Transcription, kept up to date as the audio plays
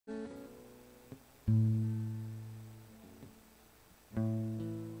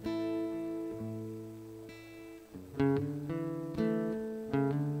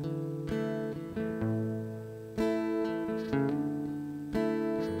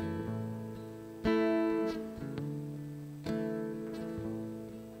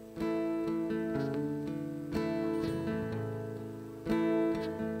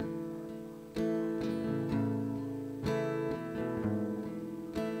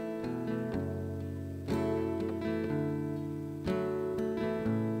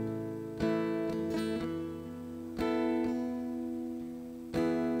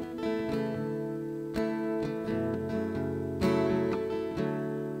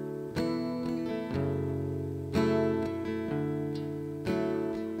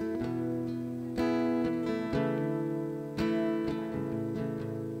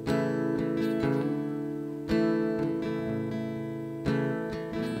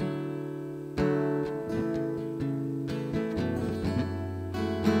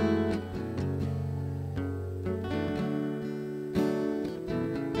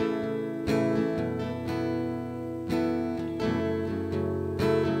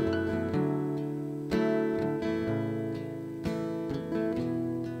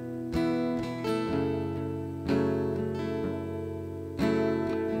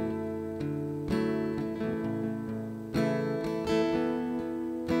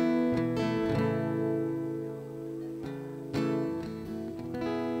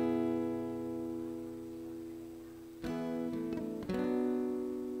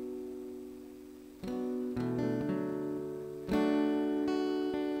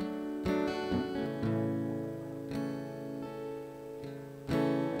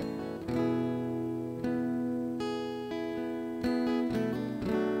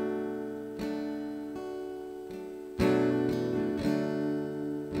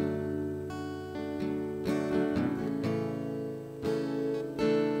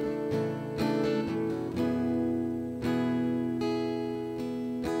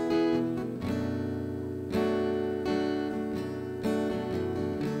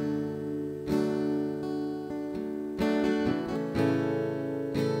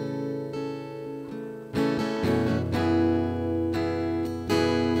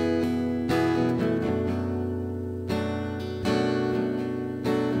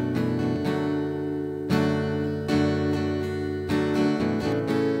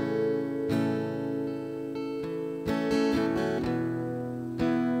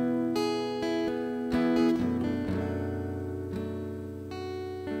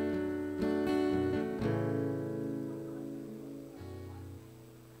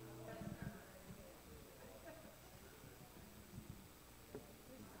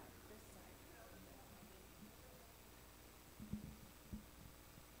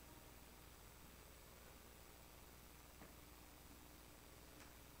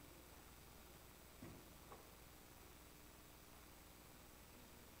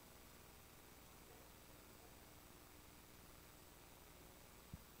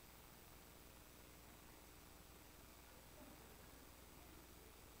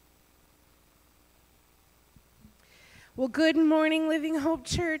Well, good morning, Living Hope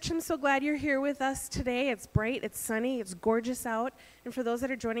Church. I'm so glad you're here with us today. It's bright, it's sunny, it's gorgeous out. And for those that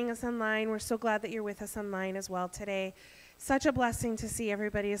are joining us online, we're so glad that you're with us online as well today. Such a blessing to see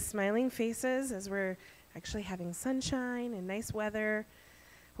everybody's smiling faces as we're actually having sunshine and nice weather.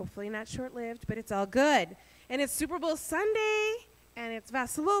 Hopefully not short-lived, but it's all good. And it's Super Bowl Sunday, and it's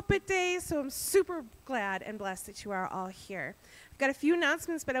Vasilopit Day, so I'm super glad and blessed that you are all here. Got a few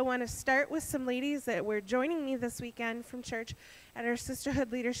announcements, but I want to start with some ladies that were joining me this weekend from church at our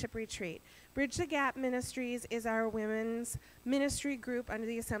Sisterhood Leadership Retreat. Bridge the Gap Ministries is our women's ministry group under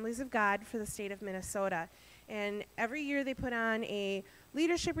the Assemblies of God for the state of Minnesota. And every year they put on a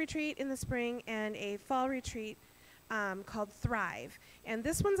leadership retreat in the spring and a fall retreat called Thrive. And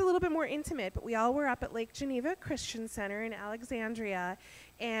this one's a little bit more intimate, but we all were up at Lake Geneva Christian Center in Alexandria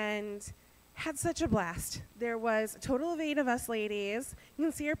and had such a blast. There was a total of 8 of us ladies. You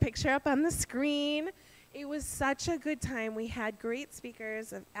can see our picture up on the screen. It was such a good time. We had great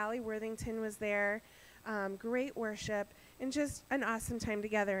speakers. Allie Worthington was there, great worship, and just an awesome time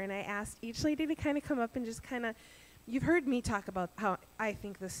together. And I asked each lady to kind of come up and just kind of, you've heard me talk about how I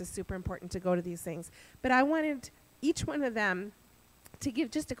think this is super important to go to these things, but I wanted each one of them to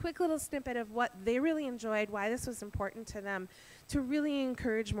give just a quick little snippet of what they really enjoyed, why this was important to them, to really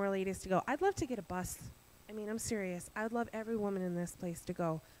encourage more ladies to go. I'd love to get a bus. I mean, I'm serious. I'd love every woman in this place to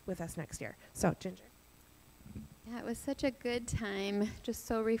go with us next year. So, Ginger. Yeah, it was such a good time, just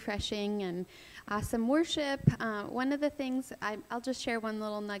so refreshing and awesome worship. One of the things, I'll just share one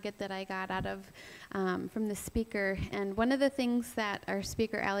little nugget that I got out of from the speaker. And one of the things that our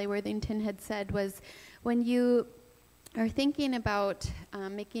speaker, Allie Worthington, had said was, when you are thinking about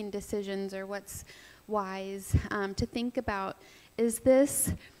making decisions or what's wise, to think about, is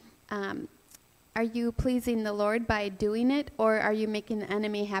this, are you pleasing the Lord by doing it, or are you making the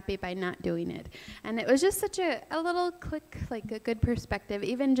enemy happy by not doing it? And it was just such a little click, like a good perspective,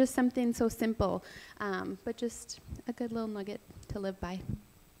 even just something so simple, but just a good little nugget to live by.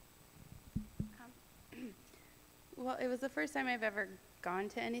 Well, it was the first time I've ever gone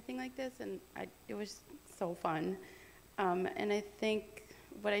to anything like this, and it was so fun. And I think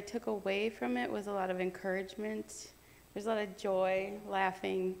what I took away from it was a lot of encouragement. There's a lot of joy,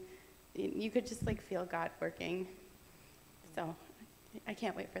 laughing. You could just like feel God working. So I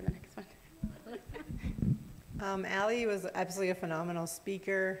can't wait for the next one. Allie was absolutely a phenomenal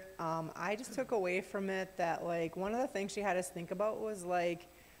speaker. I just took away from it that like one of the things she had us think about was like,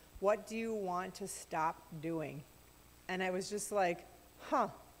 what do you want to stop doing? And I was just like, huh.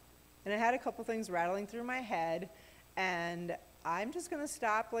 And I had a couple things rattling through my head, and I'm just going to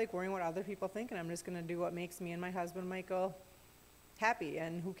stop like worrying what other people think, and I'm just going to do what makes me and my husband Michael happy,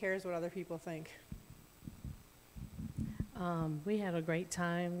 and who cares what other people think. We had a great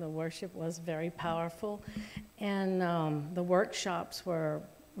time. The worship was very powerful, and the workshops were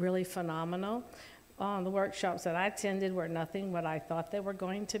really phenomenal. The workshops that I attended were nothing what I thought they were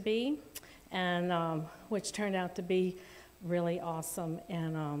going to be, and which turned out to be really awesome.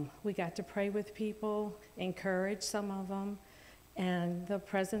 And we got to pray with people, encourage some of them, and the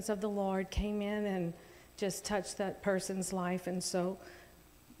presence of the Lord came in and just touched that person's life. And so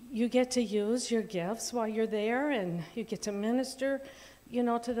you get to use your gifts while you're there, and you get to minister, you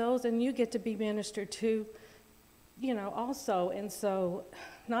know, to those, and you get to be ministered to, you know, also. And so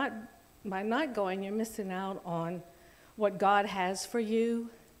by not going, you're missing out on what God has for you,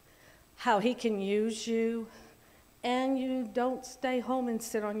 how he can use you, and you don't stay home and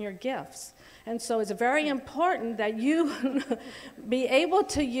sit on your gifts. And so it's very important that you be able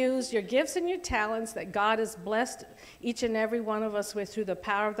to use your gifts and your talents that God has blessed each and every one of us with through the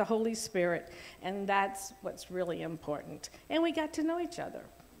power of the Holy Spirit. And that's what's really important. And we got to know each other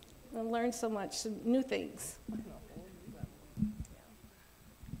and learn so much, some new things.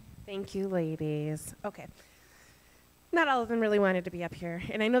 Thank you, ladies. Okay. Not all of them really wanted to be up here.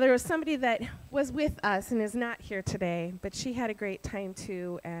 And I know there was somebody that was with us and is not here today, but she had a great time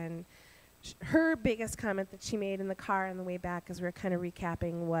too. And her biggest comment that she made in the car on the way back as we were kind of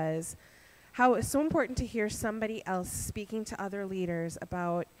recapping was how it's so important to hear somebody else speaking to other leaders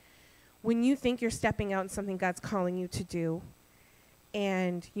about when you think you're stepping out in something God's calling you to do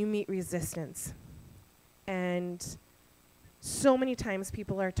and you meet resistance. And so many times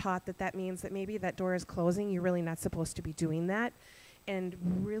people are taught that that means that maybe that door is closing. You're really not supposed to be doing that. And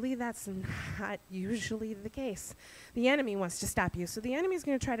really, that's not usually the case. The enemy wants to stop you. So the enemy's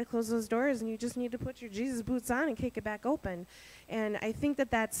going to try to close those doors, and you just need to put your Jesus boots on and kick it back open. And I think that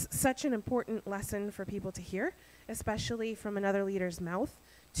that's such an important lesson for people to hear, especially from another leader's mouth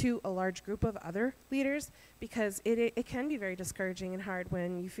to a large group of other leaders, because it can be very discouraging and hard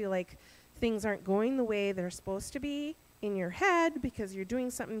when you feel like things aren't going the way they're supposed to be in your head because you're doing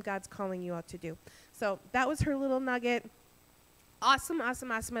something God's calling you out to do. So that was her little nugget. Awesome,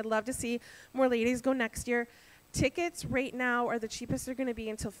 awesome, awesome. I'd love to see more ladies go next year. Tickets right now are the cheapest they're going to be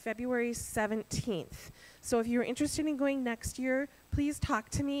until February 17th. So if you're interested in going next year, please talk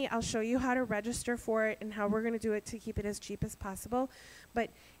to me. I'll show you how to register for it and how we're going to do it to keep it as cheap as possible. But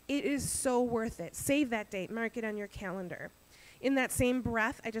it is so worth it. Save that date. Mark it on your calendar. In that same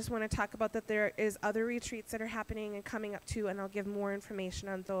breath, I just want to talk about that there is other retreats that are happening and coming up too, and I'll give more information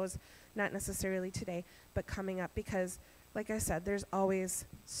on those, not necessarily today, but coming up because, like I said, there's always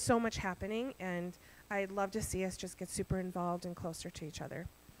so much happening, and I'd love to see us just get super involved and closer to each other.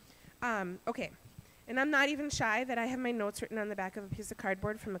 Okay, and I'm not even shy that I have my notes written on the back of a piece of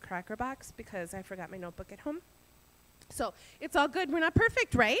cardboard from a Cracker Box because I forgot my notebook at home. So it's all good. We're not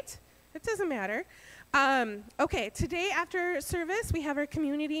perfect, right? It doesn't matter. Okay, today after service, we have our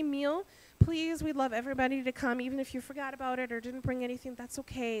community meal. Please, we'd love everybody to come, even if you forgot about it or didn't bring anything, that's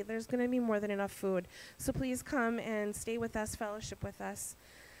okay. There's going to be more than enough food. So please come and stay with us, fellowship with us.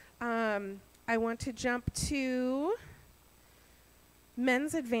 I want to jump to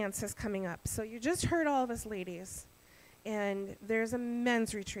men's advances coming up. So you just heard all of us ladies. And there's a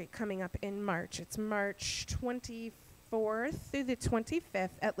men's retreat coming up in March. It's March 24th through the 25th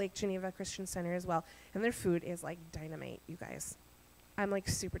at Lake Geneva Christian Center as well. And their food is like dynamite, you guys. I'm like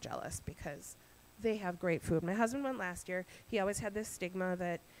super jealous because they have great food. My husband went last year. He always had this stigma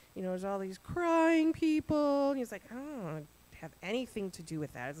that, you know, there's all these crying people. And he's like, I don't have anything to do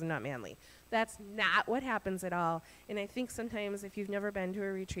with that. It's not manly. That's not what happens at all. And I think sometimes if you've never been to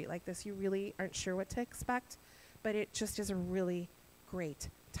a retreat like this, you really aren't sure what to expect. But it just is a really great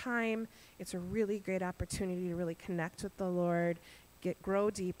time. It's a really great opportunity to really connect with the Lord, grow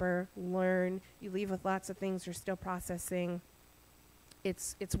deeper, learn. You leave with lots of things you're still processing.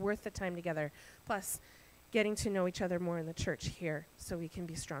 It's worth the time together. Plus, getting to know each other more in the church here so we can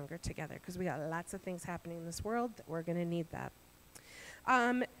be stronger together because we got lots of things happening in this world that we're going to need that.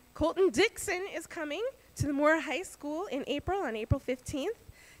 Colton Dixon is coming to the Mora High School in April, on April 15th.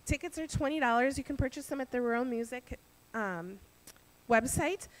 Tickets are $20. You can purchase them at the Rural Music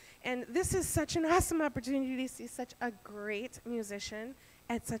website. And this is such an awesome opportunity to see such a great musician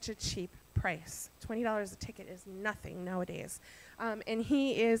at such a cheap price. $20 a ticket is nothing nowadays. And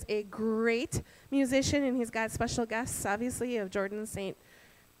he is a great musician, and he's got special guests, obviously, of Jordan St.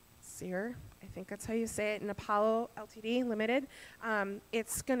 Cyr, I think that's how you say it, and Apollo Ltd. Limited.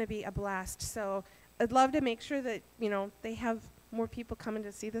 It's going to be a blast. So I'd love to make sure that, you know, they have more people coming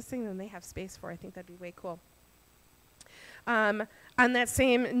to see this thing than they have space for. I think that'd be way cool. On that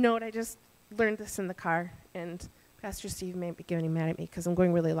same note, I just learned this in the car, and Pastor Steve may be getting mad at me because I'm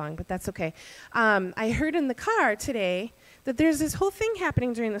going really long, but that's okay. I heard in the car today that there's this whole thing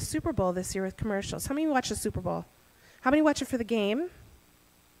happening during the Super Bowl this year with commercials. How many watch the Super Bowl? How many watch it for the game?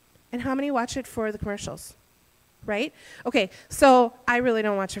 And how many watch it for the commercials? Right? Okay, so I really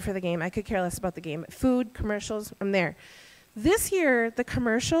don't watch it for the game. I could care less about the game. Food, commercials, I'm there. This year, the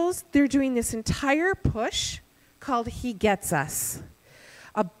commercials, they're doing this entire push called He Gets Us.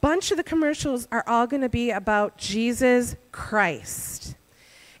 A bunch of the commercials are all going to be about Jesus Christ.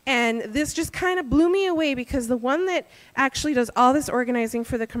 And this just kind of blew me away because the one that actually does all this organizing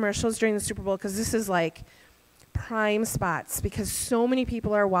for the commercials during the Super Bowl, because this is like prime spots because so many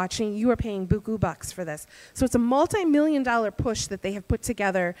people are watching, you are paying buku bucks for this. So it's a multi-million-dollar push that they have put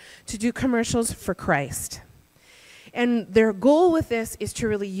together to do commercials for Christ. And their goal with this is to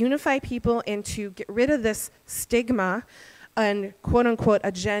really unify people and to get rid of this stigma and quote-unquote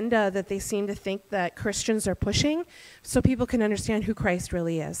agenda that they seem to think that Christians are pushing so people can understand who Christ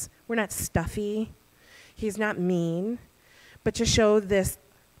really is. We're not stuffy. He's not mean. But to show this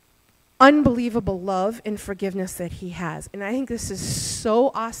unbelievable love and forgiveness that he has. And I think this is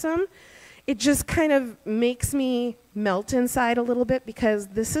so awesome. It just kind of makes me melt inside a little bit because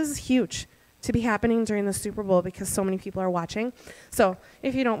this is huge to be happening during the Super Bowl because so many people are watching. So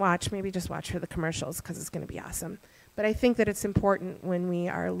if you don't watch, maybe just watch for the commercials because it's going to be awesome. But I think that it's important when we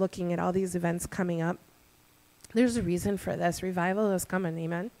are looking at all these events coming up. There's a reason for this. Revival is coming,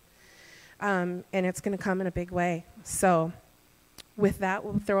 amen? And it's going to come in a big way. So with that,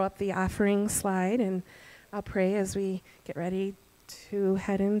 we'll throw up the offering slide, and I'll pray as we get ready to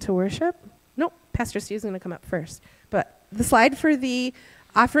head into worship. Nope, Pastor Steve's going to come up first. But the slide for the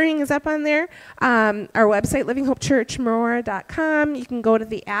offering is up on there. Our website, livinghopechurchmora.com. You can go to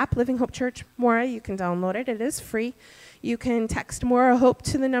the app, Living Hope Church Mora. You can download it. It is free. You can text Mora Hope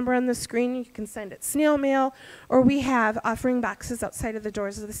to the number on the screen. You can send it snail mail, or we have offering boxes outside of the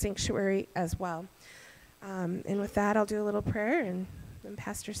doors of the sanctuary as well. And with that, I'll do a little prayer, and then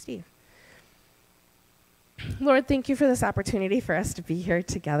Pastor Steve. Lord, thank you for this opportunity for us to be here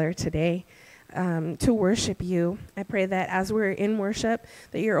together today to worship you. I pray that as we're in worship,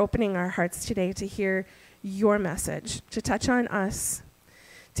 that you're opening our hearts today to hear your message, to touch on us,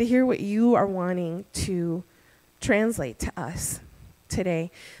 to hear what you are wanting to translate to us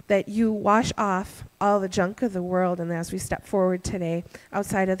today, that you wash off all the junk of the world, and as we step forward today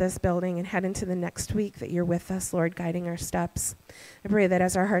outside of this building and head into the next week, that you're with us, Lord, guiding our steps. I pray that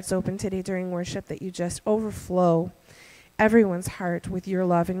as our hearts open today during worship, that you just overflow everyone's heart with your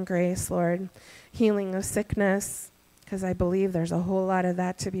love and grace, Lord. Healing of sickness, because I believe there's a whole lot of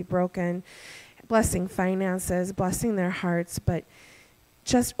that to be broken. Blessing finances, blessing their hearts, but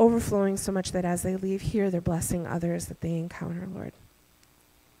just overflowing so much that as they leave here, they're blessing others that they encounter, Lord.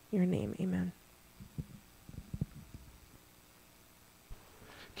 In your name, amen.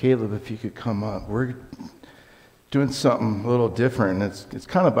 Caleb, if you could come up. We're doing something a little different. It's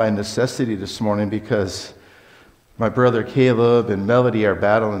kind of by necessity this morning because my brother Caleb and Melody are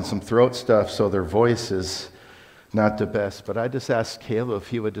battling some throat stuff, so their voice is not the best. But I just asked Caleb if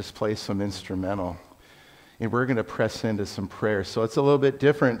he would just play some instrumental. And we're going to press into some prayer. So it's a little bit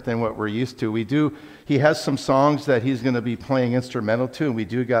different than what we're used to. He has some songs that he's going to be playing instrumental to, and we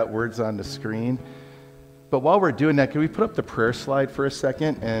do got words on the screen. But while we're doing that, can we put up the prayer slide for a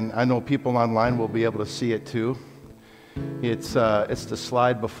second? And I know people online will be able to see it too. It's the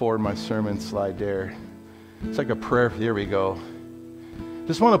slide before my sermon slide there. It's like a prayer. There we go.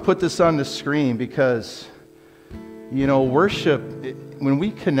 Just want to put this on the screen because, worship, when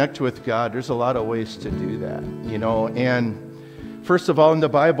we connect with God, there's a lot of ways to do that, And first of all, in the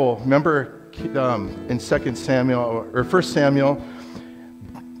Bible, remember in 2 Samuel, or 1 Samuel,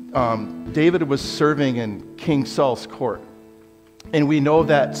 David was serving in King Saul's court. And we know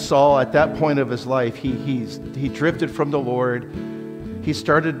that Saul, at that point of his life, he drifted from the Lord. He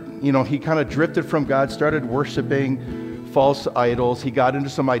started, he kind of drifted from God, started worshiping false idols. He got into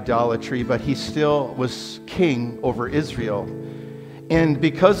some idolatry, but he still was king over Israel. And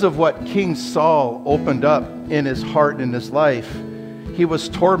because of what King Saul opened up in his heart and in his life, he was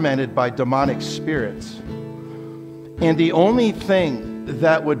tormented by demonic spirits. And the only thing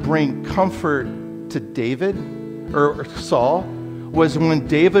that would bring comfort to David, or Saul, was when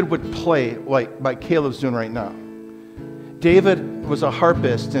David would play, like Caleb's doing right now. David was a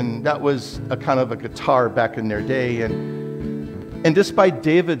harpist, and that was a kind of a guitar back in their day. And just by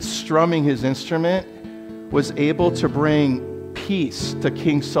David strumming his instrument, was able to bring peace to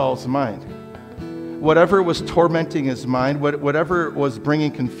King Saul's mind. Whatever was tormenting his mind, whatever was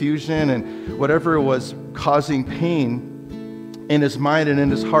bringing confusion, and whatever was causing pain in his mind and in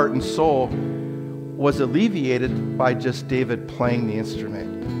his heart and soul, was alleviated by just David playing the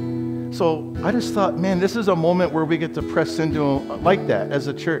instrument. So I just thought, man, this is a moment where we get to press into like that as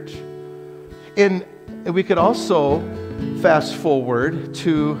a church. And we could also fast forward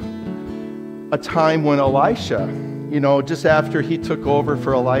to a time when Elisha, just after he took over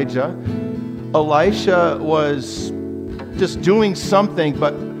for Elijah, Elisha was just doing something,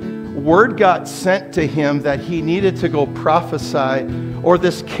 but word got sent to him that he needed to go prophesy, or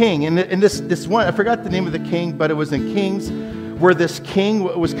this king, and this one, I forgot the name of the king, but it was in Kings, where this king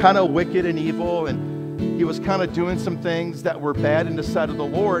was kind of wicked and evil, and he was kind of doing some things that were bad in the sight of the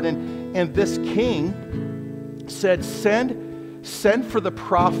Lord, and this king said, send for the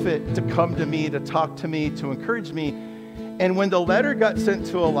prophet to come to me, to talk to me, to encourage me. And when the letter got sent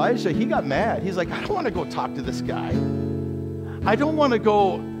to Elijah, he got mad. He's like, I don't want to go talk to this guy. I don't want to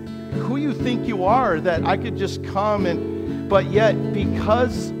go, who you think you are, that I could just come but yet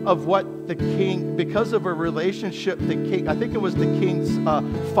because of what the king, because of a relationship, the king, I think it was the king's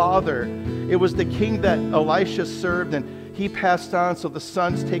father, it was the king that Elisha served, and he passed on, so the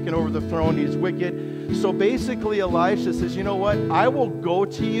son's taken over the throne, he's wicked. So basically Elisha says, you know what, I will go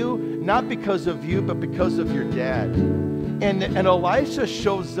to you, not because of you, but because of your dad. And Elisha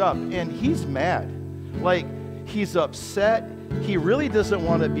shows up, and he's mad. Like, he's upset. He really doesn't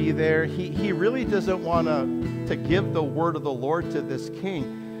want to be there. He really doesn't want to give the word of the Lord to this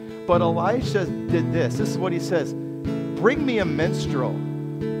king. But Elisha did this. This is what he says. Bring me a minstrel.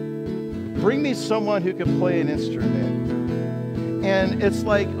 Bring me someone who can play an instrument. And it's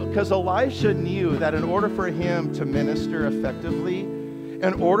like, because Elisha knew that in order for him to minister effectively,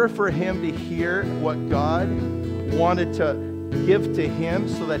 in order for him to hear what God wanted to give to him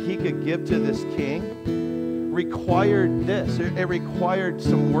so that he could give to this king, required this. It required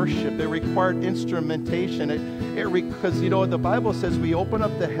some worship. It required instrumentation. Because, the Bible says we open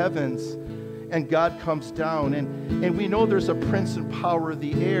up the heavens and God comes down. And we know there's a prince and power of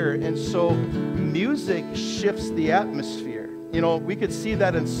the air. And so music shifts the atmosphere. We could see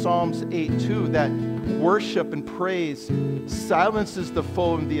that in Psalms 8 too, that worship and praise silences the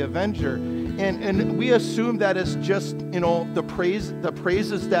foe and the avenger. And we assume that is just, the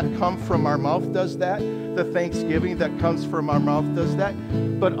praises that come from our mouth does that. The thanksgiving that comes from our mouth does that.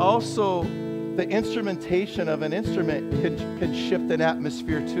 But also, the instrumentation of an instrument can shift an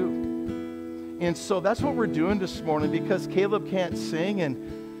atmosphere too. And so that's what we're doing this morning, because Caleb can't sing,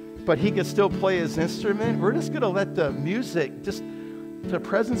 but he can still play his instrument. We're just going to let the music, just the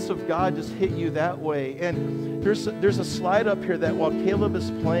presence of God, just hit you that way. And there's a slide up here that while Caleb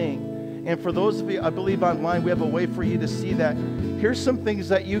is playing, and for those of you, I believe online, we have a way for you to see that. Here's some things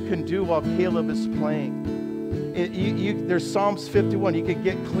that you can do while Caleb is playing. There's Psalms 51. You can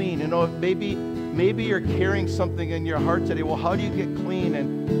get clean. Maybe you're carrying something in your heart today. Well, how do you get clean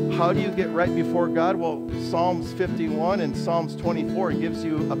and how do you get right before God? Well, Psalms 51 and Psalms 24 gives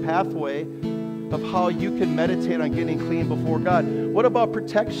you a pathway of how you can meditate on getting clean before God. What about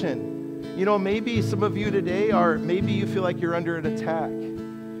protection? Maybe some of you today maybe you feel like you're under an attack.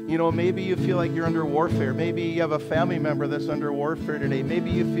 Maybe you feel like you're under warfare. Maybe you have a family member that's under warfare today. Maybe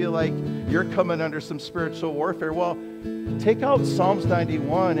you feel like you're coming under some spiritual warfare. Well, take out Psalms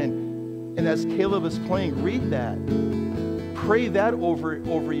 91 and as Caleb is playing, read that. Pray that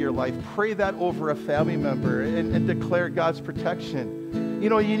over your life. Pray that over a family member and declare God's protection. You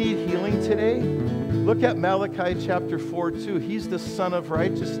need healing today? Look at Malachi chapter 4:2. He's the Son of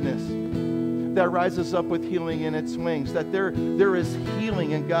righteousness that rises up with healing in its wings, that there is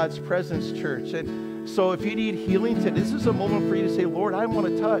healing in God's presence, church. And so if you need healing today, this is a moment for you to say, Lord, I want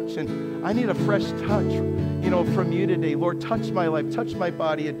to touch, and I need a fresh touch, from you today. Lord, touch my life, touch my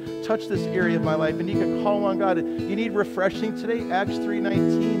body, and touch this area of my life. And you can call on God. You need refreshing today, Acts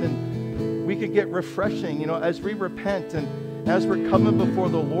 3:19, and we could get refreshing, as we repent and as we're coming before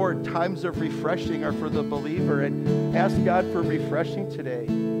the Lord. Times of refreshing are for the believer, and ask God for refreshing today.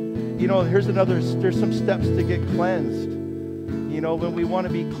 There's some steps to get cleansed. When we want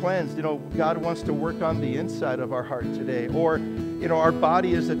to be cleansed, God wants to work on the inside of our heart today. Or, our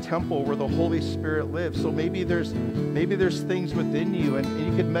body is a temple where the Holy Spirit lives. So maybe there's things within you, and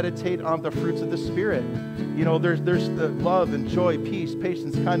you can meditate on the fruits of the Spirit. There's the love and joy, peace,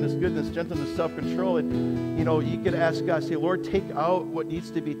 patience, kindness, goodness, gentleness, self-control. And, you could ask God, say, Lord, take out what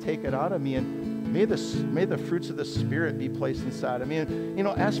needs to be taken out of me, and may the fruits of the Spirit be placed inside of me. And,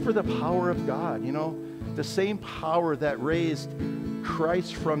 ask for the power of God. The same power that raised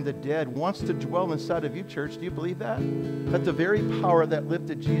Christ from the dead wants to dwell inside of you, church. Do you believe that? That the very power that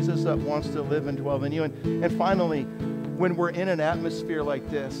lifted Jesus up wants to live and dwell in you. And finally, when we're in an atmosphere like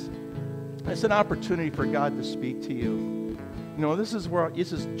this, it's an opportunity for God to speak to you. This is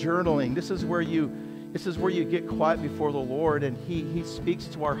journaling. This is where you get quiet before the Lord, and He speaks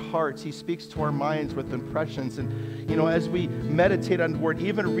to our hearts. He speaks to our minds with impressions. And, as we meditate on the Word,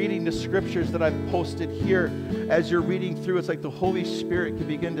 even reading the scriptures that I've posted here, as you're reading through, it's like the Holy Spirit can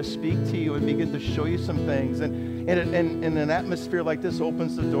begin to speak to you and begin to show you some things. And an atmosphere like this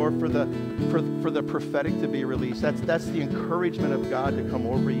opens the door for the prophetic to be released. That's the encouragement of God to come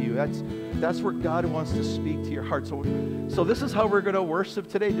over you. That's where God wants to speak to your heart. So this is how we're going to worship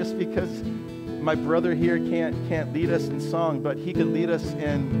today, just because my brother here can't lead us in song, but he can lead us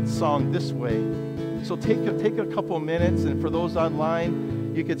in song this way. So take a couple minutes, and for those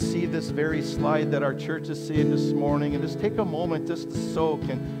online, you could see this very slide that our church is seeing this morning, and just take a moment just to soak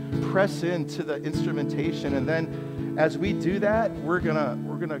and press into the instrumentation. And then as we do that, we're gonna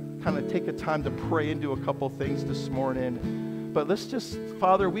kind of take a time to pray into a couple things this morning. But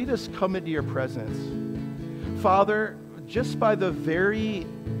Father, we just come into your presence. Father, just by the very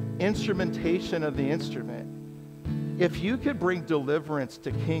instrumentation of the instrument, if you could bring deliverance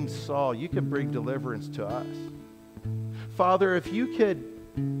to King Saul, you could bring deliverance to us. Father, if you could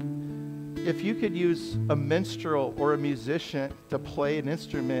use a minstrel or a musician to play an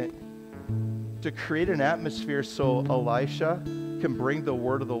instrument to create an atmosphere so Elisha can bring the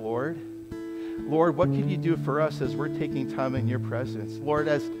word of the Lord, Lord, what can you do for us as we're taking time in your presence? Lord,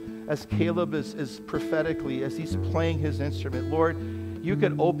 as Caleb is prophetically, as he's playing his instrument, Lord, you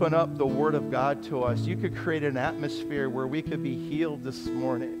could open up the Word of God to us. You could create an atmosphere where we could be healed this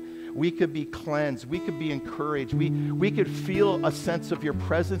morning. We could be cleansed. We could be encouraged. We could feel a sense of your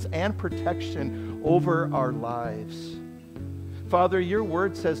presence and protection over our lives. Father, your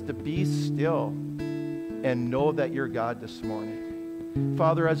word says to be still and know that you're God this morning.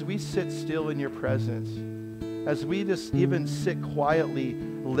 Father, as we sit still in your presence, as we just even sit quietly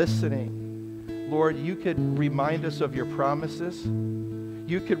listening, Lord, you could remind us of your promises.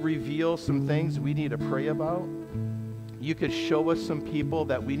 You could reveal some things we need to pray about. You could show us some people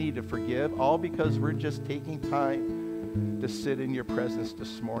that we need to forgive, all because we're just taking time to sit in your presence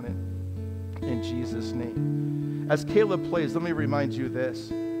this morning. in Jesus' name. As Caleb plays, let me remind you this.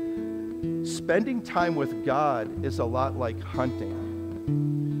 Spending time with God is a lot like hunting.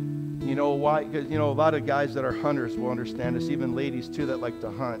 You know why? Because, you know, a lot of guys that are hunters will understand this, even ladies too that like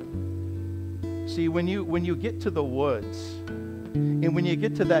to hunt. See, when you get to the woods and when you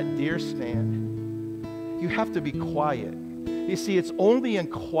get to that deer stand, you have to be quiet. You see, it's only in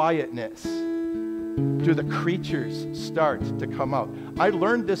quietness do the creatures start to come out. I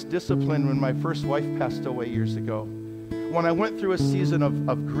learned this discipline when my first wife passed away years ago. When I went through a season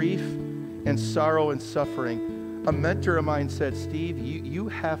of grief and sorrow and suffering, a mentor of mine said, Steve, you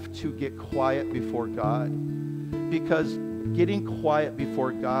have to get quiet before God, because getting quiet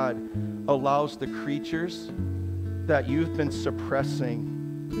before God allows the creatures that you've been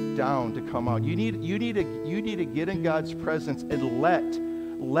suppressing down to come out. You need to get in God's presence and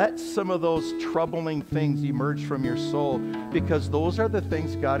let some of those troubling things emerge from your soul, because those are the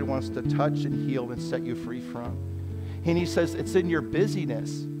things God wants to touch and heal and set you free from. And he says it's in your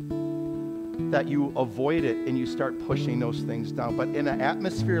busyness that you avoid it and you start pushing those things down. But in an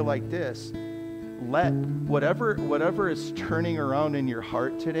atmosphere like this, let whatever is turning around in your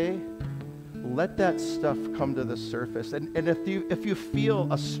heart today, let that stuff come to the surface. And if you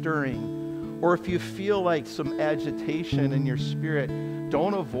feel a stirring, or if you feel like some agitation in your spirit,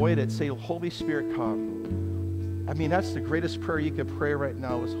 don't avoid it. Say, Holy Spirit, come. I mean, that's the greatest prayer you could pray right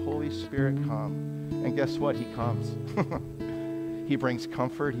now is, Holy Spirit, come. And guess what? He comes. He brings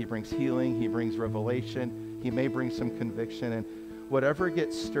comfort. He brings healing. He brings revelation. He may bring some conviction. And whatever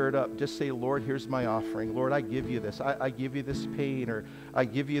gets stirred up, just say, Lord, here's my offering. Lord, I give you this. I give you this pain, or I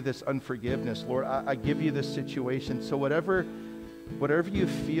give you this unforgiveness. Lord, I give you this situation. So whatever you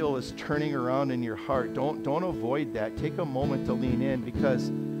feel is turning around in your heart, don't avoid that. Take a moment to lean in,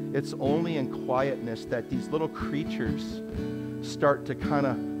 because it's only in quietness that these little creatures start to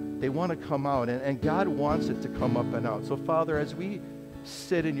they want to come out, and God wants it to come up and out. So Father, as we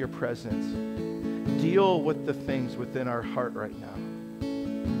sit in your presence, deal with the things within our heart right now.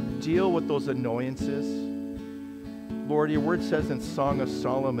 Deal with those annoyances. Lord, your word says in Song of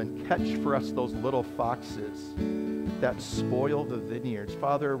Solomon, catch for us those little foxes that spoil the vineyards.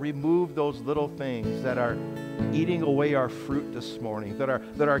 Father, remove those little things that are eating away our fruit this morning, that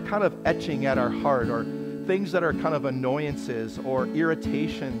are kind of etching at our heart, or things that are kind of annoyances or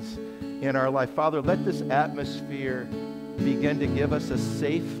irritations in our life. Father, let this atmosphere begin to give us a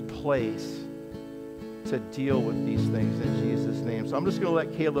safe place to deal with these things in Jesus' name. So I'm just going to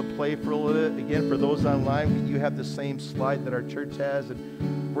let Caleb play for a little bit. Again, for those online, you have the same slide that our church has,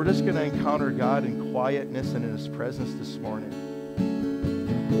 and we're just going to encounter God in quietness and in his presence this morning.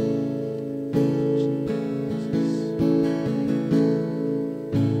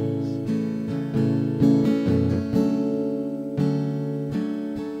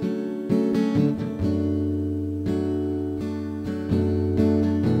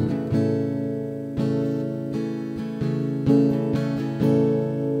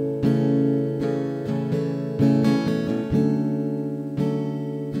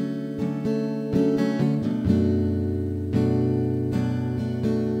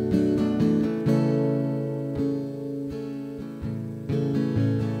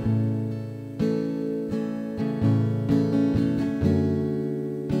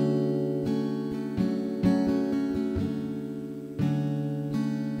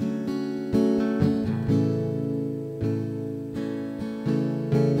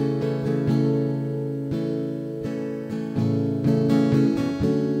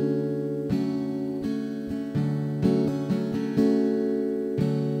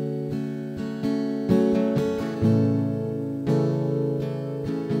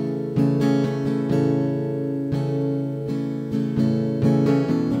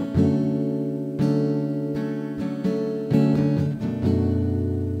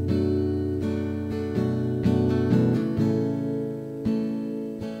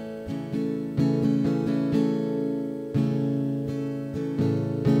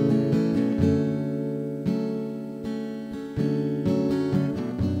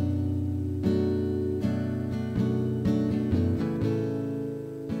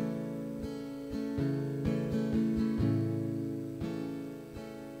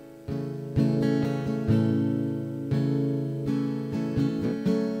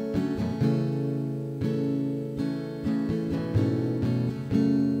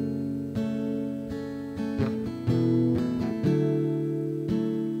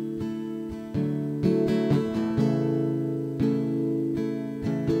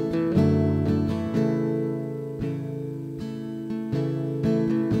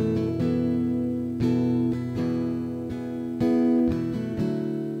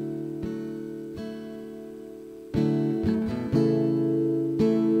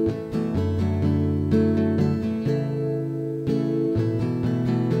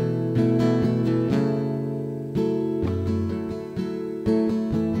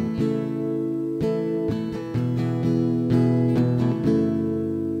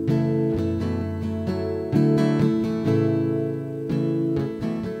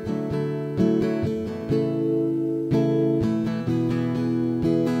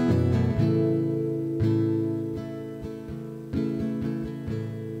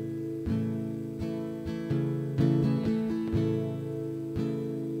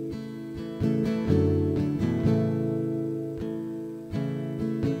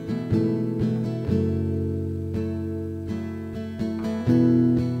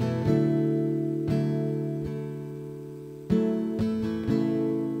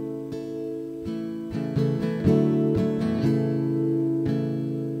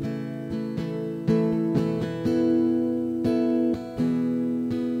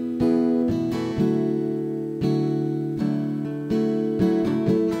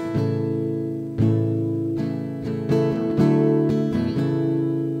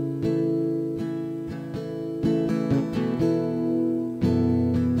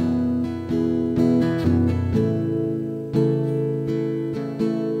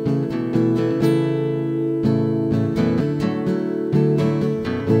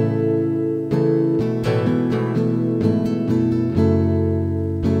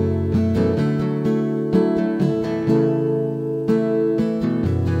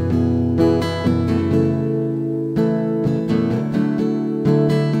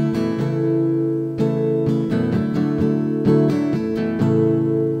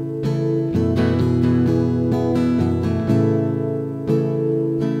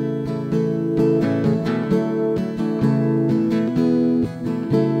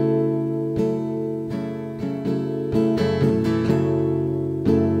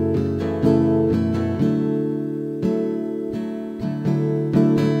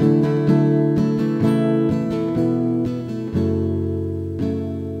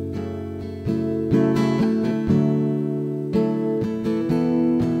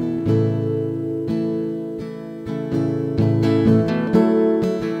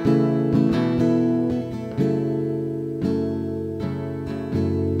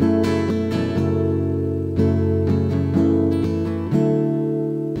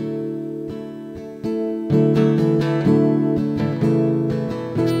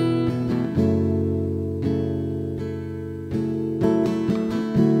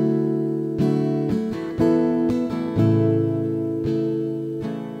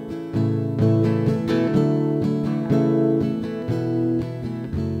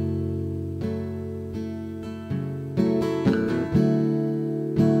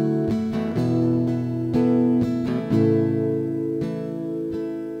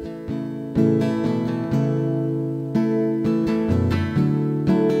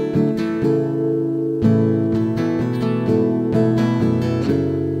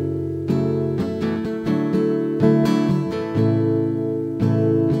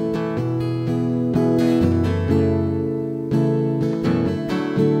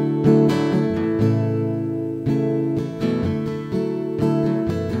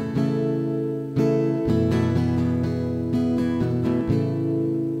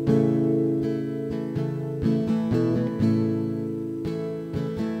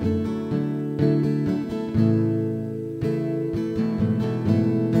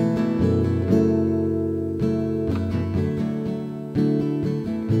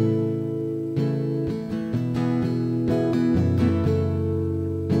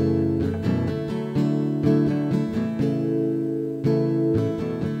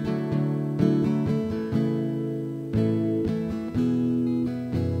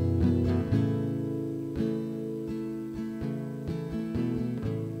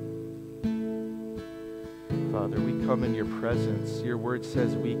 Father. We come in your presence. Your word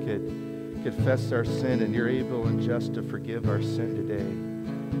says we could confess our sin, and you're able and just to forgive our sin today.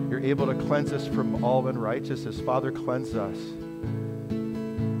 You're able to cleanse us from all unrighteousness. Father, cleanse us.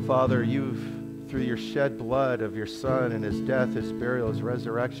 Father, through your shed blood of your Son and his death, his burial, his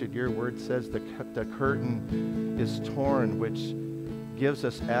resurrection, your word says the curtain is torn, which gives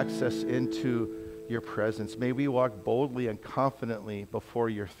us access into your presence. May we walk boldly and confidently before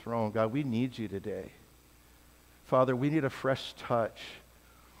your throne. God, we need you today. Father, we need a fresh touch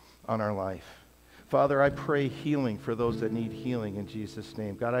on our life. Father, I pray healing for those that need healing in Jesus'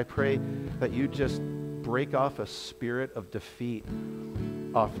 name. God, I pray that you just break off a spirit of defeat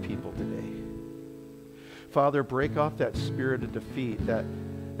off people today. Father, break off that spirit of defeat that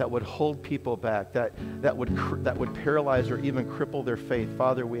would hold people back, that would paralyze or even cripple their faith.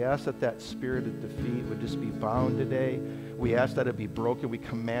 Father, we ask that spirit of defeat would just be bound today. We ask that it be broken. We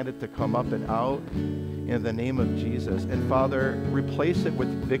command it to come up and out in the name of Jesus. And Father, replace it with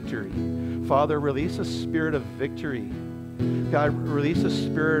victory. Father, release a spirit of victory. God, release a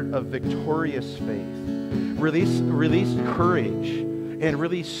spirit of victorious faith. Release courage and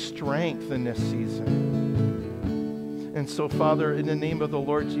release strength in this season. And so, Father, in the name of the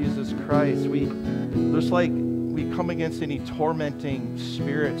Lord Jesus Christ, we come against any tormenting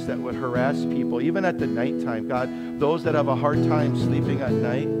spirits that would harass people, even at the nighttime. God, those that have a hard time sleeping at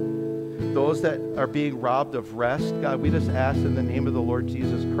night, those that are being robbed of rest, God, we just ask in the name of the Lord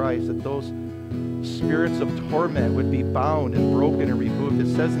Jesus Christ that those spirits of torment would be bound and broken and removed. It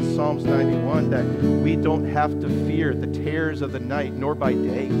says in Psalms 91 that we don't have to fear the terrors of the night nor by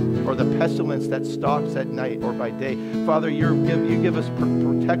day, or the pestilence that stalks at night or by day. Father, you give us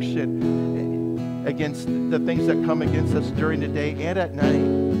protection against the things that come against us during the day and at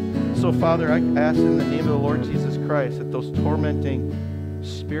night. So Father, I ask in the name of the Lord Jesus Christ that those tormenting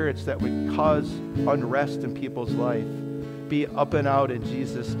spirits that would cause unrest in people's life be up and out in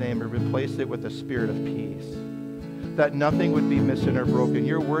Jesus' name, and replace it with a spirit of peace. That nothing would be missing or broken.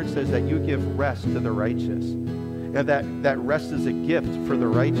 Your word says that you give rest to the righteous, and that rest is a gift for the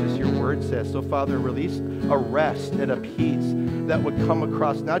righteous, your word says. So Father, release a rest and a peace that would come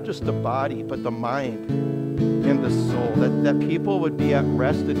across not just the body, but the mind and the soul. That people would be at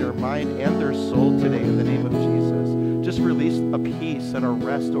rest in their mind and their soul today in the name of Jesus. Just release a peace and a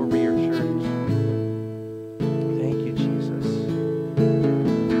rest over your church.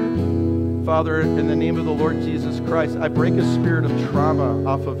 Father, in the name of the Lord Jesus Christ, I break a spirit of trauma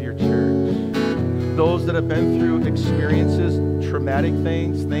off of your church. Those that have been through experiences, traumatic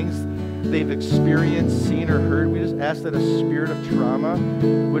things they've experienced, seen, or heard, we just ask that a spirit of trauma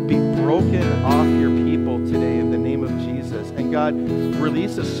would be broken off your people today in the name of Jesus. And God,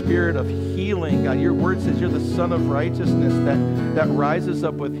 release a spirit of healing. God, your word says you're the Son of righteousness that rises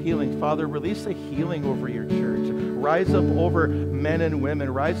up with healing. Father, release a healing over your church. Rise up over men and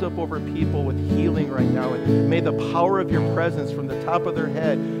women. Rise up over people with healing right now. And may the power of your presence from the top of their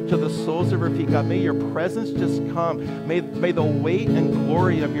head to the soles of their feet, God, may your presence just come. May the weight and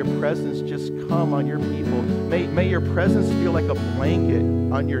glory of your presence just come on your people. May your presence feel like a blanket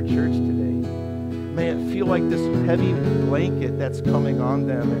on your church today. May it feel like this heavy blanket that's coming on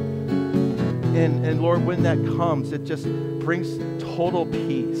them. And Lord, when that comes, it just brings total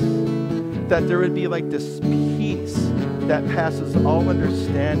peace. That there would be like this peace that passes all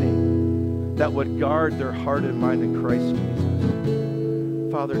understanding that would guard their heart and mind in Christ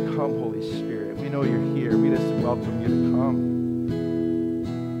Jesus. Father, come, Holy Spirit. We know you're here. We just welcome you to come.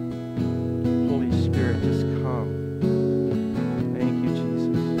 Holy Spirit, just come. Thank you, Jesus.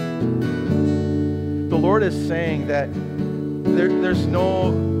 The Lord is saying that there's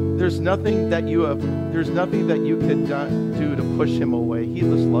nothing that you could do to push him away. He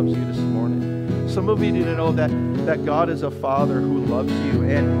just loves you this morning. Some of you need to know that God is a Father who loves you,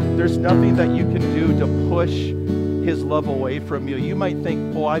 and there's nothing that you can do to push his love away from you. You might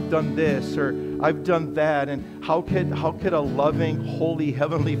think, oh, I've done this or I've done that, and how could a loving, holy,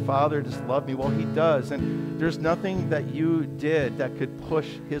 heavenly Father just love me? Well, he does, and there's nothing that you did that could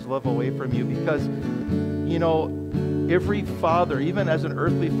push his love away from you, because, you know, every father, even as an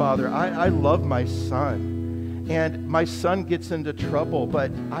earthly father, I love my son. And my son gets into trouble,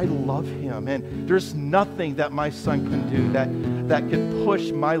 but I love him. And there's nothing that my son can do that can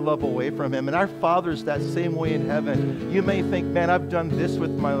push my love away from him. And our Father's that same way in heaven. You may think, man, I've done this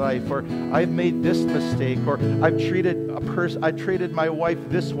with my life, or I've made this mistake, or I treated my wife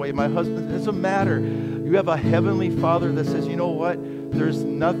this way, my husband. It doesn't matter. You have a heavenly Father that says, you know what? There's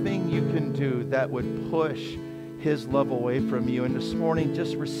nothing you can do that would push his love away from you. And this morning,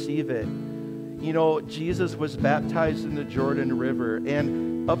 just receive it. You know, Jesus was baptized in the Jordan River,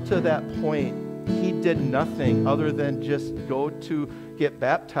 and up to that point, he did nothing other than just go to get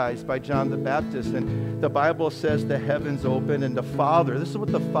baptized by John the Baptist. And the Bible says the heavens opened and the Father, this is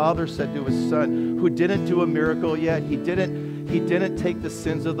what the Father said to his Son, who didn't do a miracle yet. He didn't take the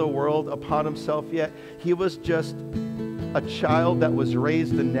sins of the world upon himself yet. He was just a child that was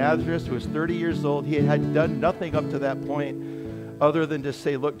raised in Nazareth, who was 30 years old. He had done nothing up to that point other than to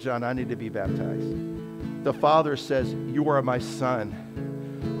say, look, John, I need to be baptized. The Father says, you are my Son,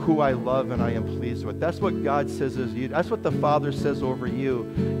 who I love and I am pleased with. That's what God says is you. That's what the Father says over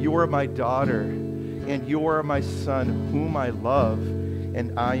you. You are my daughter, and you are my Son, whom I love,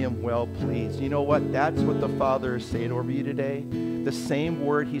 and I am well pleased. You know what? That's what the Father is saying over you today. The same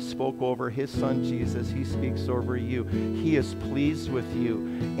word he spoke over his Son Jesus, he speaks over you. He is pleased with you,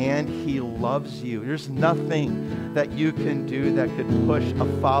 and he loves you. There's nothing that you can do that could push a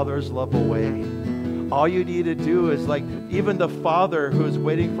Father's love away. All you need to do is, like even the father who is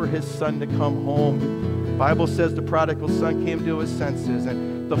waiting for his son to come home. The Bible says the prodigal son came to his senses,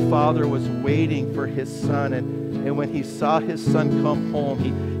 and the father was waiting for his son. And when he saw his son come home,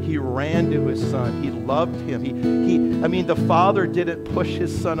 he ran to his son. He loved him. The father didn't push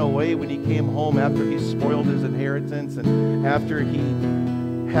his son away when he came home after he spoiled his inheritance and after he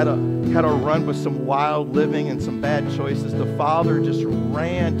had a run with some wild living and some bad choices. The father just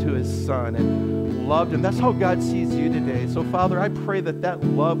ran to his son and loved him. That's how God sees you today. So, Father, I pray that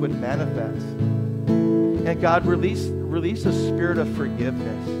love would manifest. And God, release a spirit of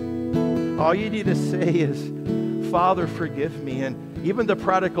forgiveness. All you need to say is, Father, forgive me. And even the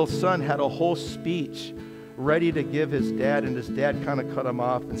prodigal son had a whole speech ready to give his dad, and his dad kind of cut him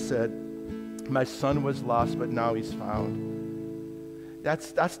off and said, my son was lost, but now he's found.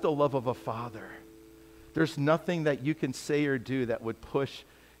 That's the love of a father. There's nothing that you can say or do that would push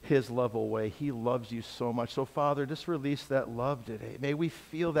his love away. He loves you so much. So, Father, just release that love today. May we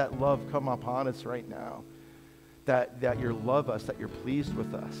feel that love come upon us right now. That you love us, that you're pleased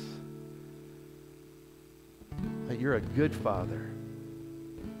with us. That you're a good Father.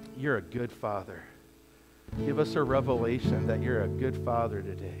 You're a good Father. Give us a revelation that you're a good Father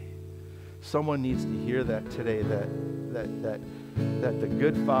today. Someone needs to hear that today, that the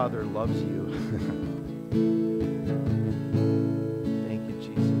good Father loves you. Thank you,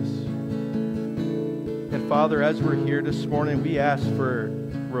 Jesus. And Father, as we're here this morning, we ask for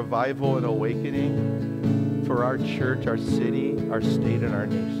revival and awakening for our church, our city, our state, and our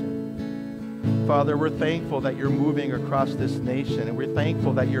nation. Father, we're thankful that you're moving across this nation, and we're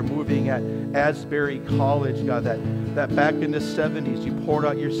thankful that you're moving at Asbury College, God, that back in the 70s you poured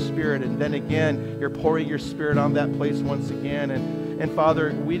out your Spirit, and then again you're pouring your Spirit on that place once again. And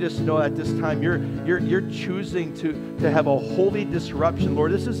Father, we just know at this time you're choosing to have a holy disruption.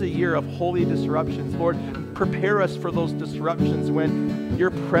 Lord, this is a year of holy disruptions. Lord, prepare us for those disruptions when your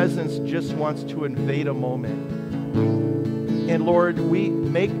presence just wants to invade a moment. And Lord,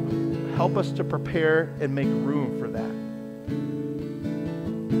 help us to prepare and make room for that.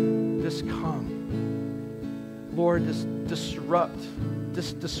 Just come. Lord, just disrupt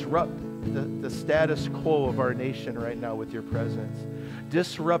the status quo of our nation right now with your presence.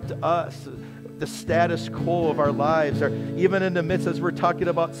 Disrupt us, the status quo of our lives, or even in the midst, as we're talking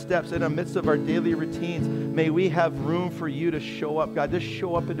about steps, in the midst of our daily routines, may we have room for you to show up. God, just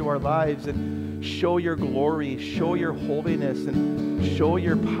show up into our lives and show your glory, show your holiness, and show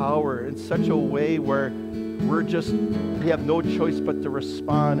your power in such a way where we have no choice but to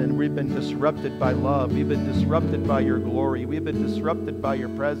respond, and we've been disrupted by love. We've been disrupted by your glory. We've been disrupted by your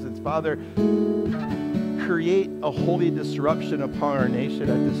presence. Father, create a holy disruption upon our nation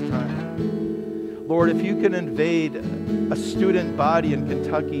at this time. Lord, if you can invade a student body in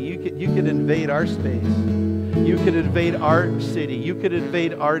Kentucky, you can invade our space. You could invade our city. You could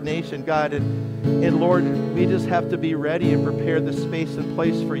invade our nation, God. And Lord, we just have to be ready and prepare the space and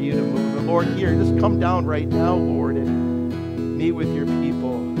place for you to move. And Lord, here, just come down right now, Lord, and meet with your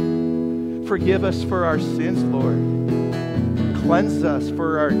people. Forgive us for our sins, Lord. Cleanse us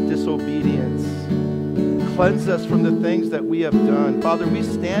for our disobedience. Cleanse us from the things that we have done. Father, we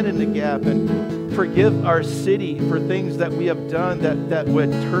stand in the gap and forgive our city for things that we have done that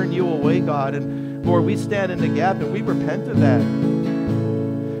would turn you away, God. And Lord, we stand in the gap and we repent of that.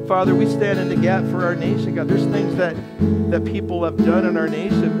 Father, we stand in the gap for our nation, God. There's things that people have done in our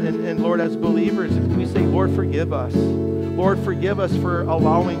nation. And Lord, as believers, we say, Lord, forgive us. Lord, forgive us for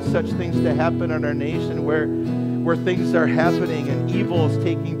allowing such things to happen in our nation where things are happening and evil is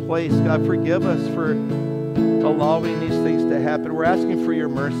taking place. God, forgive us for allowing these things to happen. We're asking for your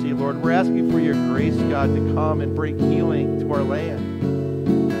mercy, Lord. We're asking for your grace, God, to come and bring healing to our land.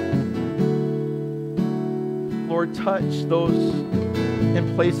 Lord, touch those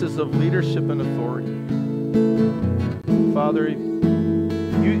in places of leadership and authority. Father,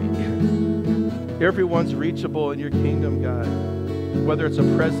 everyone's reachable in your kingdom, God. Whether it's a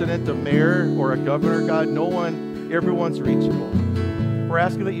president, a mayor, or a governor, God, everyone's reachable. We're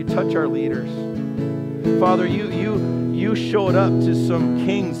asking that you touch our leaders. Father, you showed up to some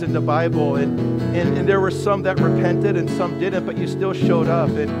kings in the Bible, and there were some that repented and some didn't, but you still showed up,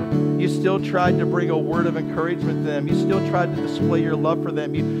 and you still tried to bring a word of encouragement to them. You still tried to display your love for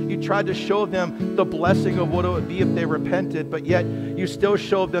them. You tried to show them the blessing of what it would be if they repented, but yet you still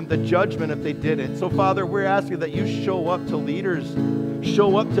showed them the judgment if they didn't. So, Father, we're asking that you show up to leaders,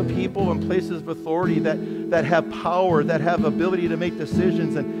 show up to people in places of authority that have power, that have ability to make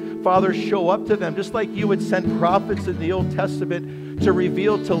decisions, and Father, show up to them just like you would send prophets in the Old Testament to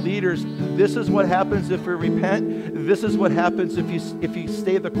reveal to leaders, this is what happens if we repent. This is what happens if you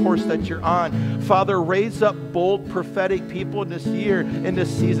stay the course that you're on. Father, raise up bold prophetic people in this year, in this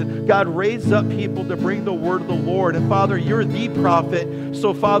season. God, raise up people to bring the word of the Lord. And Father, you're the prophet.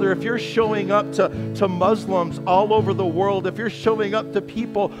 So Father, if you're showing up to Muslims all over the world, if you're showing up to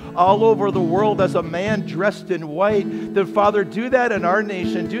people all over the world as a man dressed in white, then Father, do that in our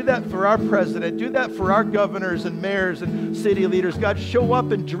nation. Do that for our president. Do that for our governors and mayors and city leaders. God, show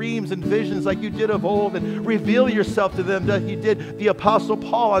up in dreams and visions like you did of old and reveal yourself to them that you did the Apostle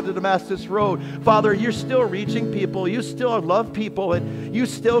Paul on the Damascus Road. Father, you're still reaching people. You still love people, and you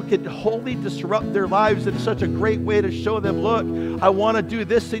still can wholly disrupt their lives in such a great way to show them, look, I want to do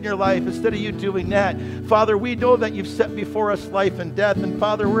this in your life instead of you doing that. Father, we know that you've set before us life and death, and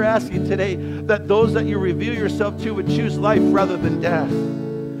Father, we're asking today that those that you reveal yourself to would choose life rather than death.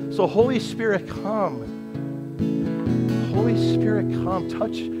 So Holy Spirit, come. Holy Spirit, come.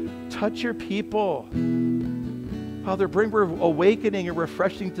 Touch your people. Father, bring awakening and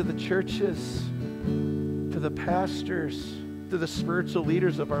refreshing to the churches, to the pastors, to the spiritual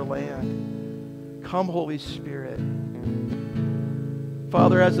leaders of our land. Come, Holy Spirit.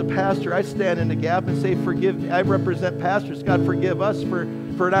 Father, as a pastor, I stand in the gap and say, forgive me. I represent pastors. God, forgive us for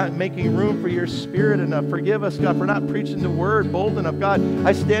not making room for your Spirit enough. Forgive us, God, for not preaching the word bold enough. God,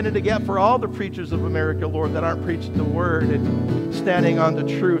 I stand in the gap for all the preachers of America, Lord, that aren't preaching the word and standing on the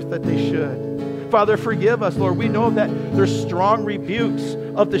truth that they should. Father, forgive us, Lord. We know that there's strong rebukes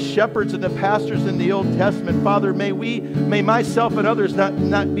of the shepherds and the pastors in the Old Testament. Father, may myself and others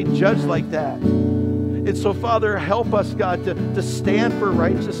not be judged like that. And so, Father, help us, God, to stand for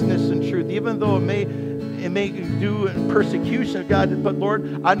righteousness and truth, even though it may do persecution, God. But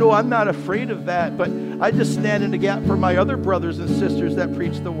Lord, I know I'm not afraid of that, but I just stand in the gap for my other brothers and sisters that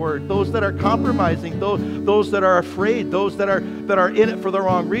preach the word, those that are compromising, those that are afraid, those that are in it for the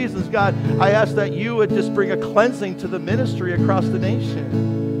wrong reasons. God, I ask that you would just bring a cleansing to the ministry across the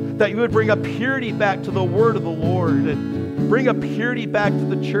nation, that you would bring a purity back to the word of the Lord and bring a purity back to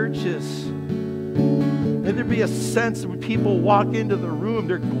the churches. May there be a sense when people walk into the room,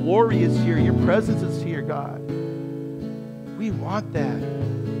 their glory is here, your presence is here, God. We want that.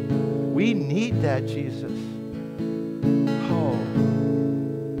 We need that, Jesus. Oh,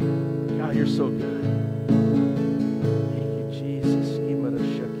 God, you're so good. Thank you, Jesus.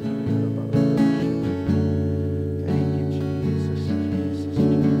 Thank you,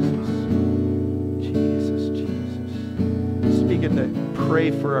 Jesus. Jesus. Begin to pray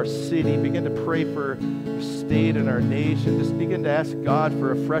for our city. Begin to pray for state and our nation. Just begin to ask God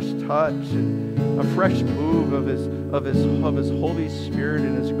for a fresh touch and a fresh move of his Holy Spirit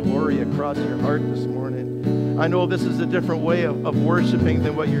and his glory across your heart this morning. I know this is a different way of worshiping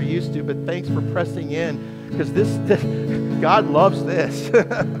than what you're used to, but thanks for pressing in, because this God loves this.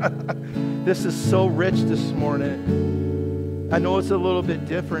 This is so rich this morning. I know it's a little bit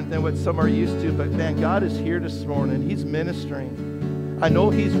different than what some are used to, but man, God is here this morning. He's ministering. I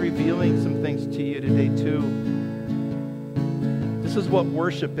know he's revealing some things to you today too. This is what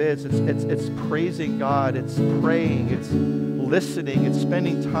worship is. It's praising God. It's praying. It's listening. It's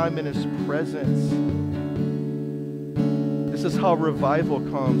spending time in his presence. This is how revival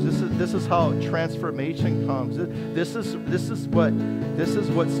comes. This is how transformation comes. This is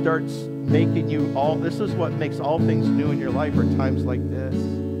what starts making you all. This is what makes all things new in your life, are times like this.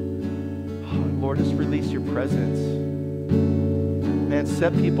 Oh, Lord, just release your presence. Man,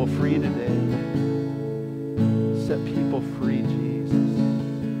 set people free today. Set people free, Jesus.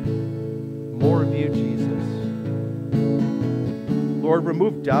 More of you, Jesus. Lord,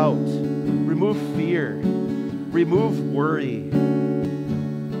 remove doubt. Remove fear. Remove worry.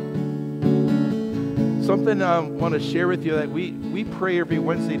 Something I want to share with you that we pray every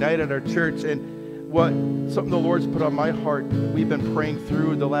Wednesday night at our church, and something the Lord's put on my heart we've been praying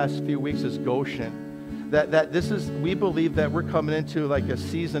through the last few weeks is Goshen. that this is, we believe that we're coming into like a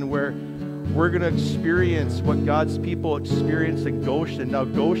season where we're going to experience what God's people experienced in Goshen. Now,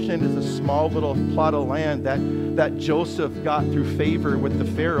 Goshen is a small little plot of land that Joseph got through favor with the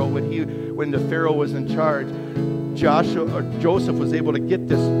Pharaoh when the Pharaoh was in charge. Joseph was able to get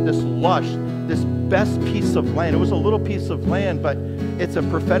this lush, this best piece of land. It was a little piece of land, but it's a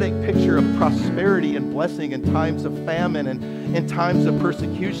prophetic picture of prosperity and blessing in times of famine and in times of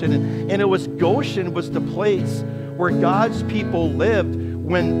persecution. And it was Goshen was the place where God's people lived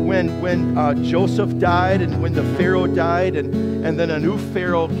when Joseph died and when the Pharaoh died and then a new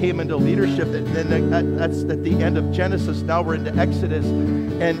Pharaoh came into leadership. And then that's at the end of Genesis. Now we're into Exodus.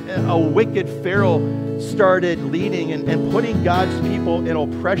 And a wicked Pharaoh started leading and putting God's people in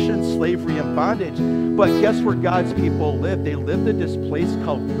oppression, slavery, and bondage. But guess where God's people lived? They lived at this place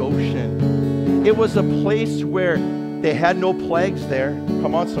called Goshen. It was a place where they had no plagues there.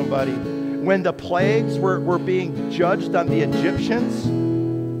 Come on, somebody. When the plagues were being judged on the Egyptians,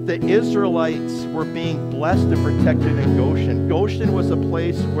 the Israelites were being blessed and protected in Goshen. Goshen was a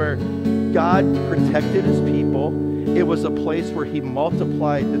place where God protected his people. It was a place where he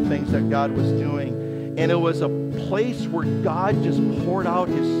multiplied the things that God was doing. And it was a place where God just poured out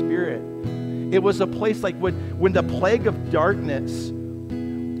his Spirit. It was a place like when the plague of darkness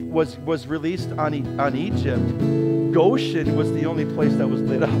was released on Egypt, Goshen was the only place that was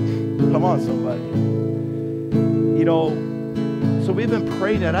lit up. Come on, somebody. You know, so we've been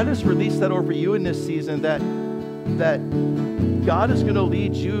praying that. I just released that over you in this season that God is going to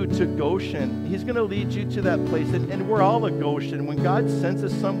lead you to Goshen. He's going to lead you to that place. And we're all a Goshen. When God sends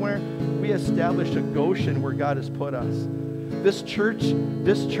us somewhere, we establish a Goshen where God has put us. This church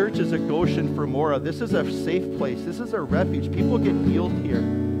is a Goshen for Mora. This is a safe place. This is a refuge. People get healed here.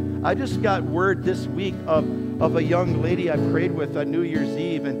 I just got word this week of a young lady I prayed with on New Year's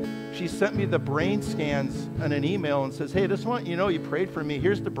Eve, and she sent me the brain scans in an email and says, hey, I just want you to know you prayed for me.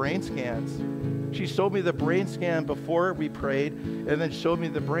 Here's the brain scans. She showed me the brain scan before we prayed, and then showed me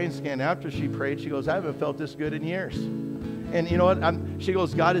the brain scan after she prayed. She goes, I haven't felt this good in years. And you know what? She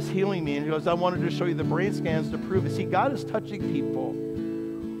goes, God is healing me. And she goes, I wanted to show you the brain scans to prove it. See, God is touching people.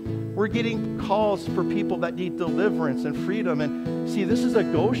 We're getting calls for people that need deliverance and freedom. And see, this is a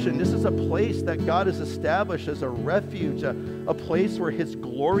Goshen. This is a place that God has established as a refuge, a place where his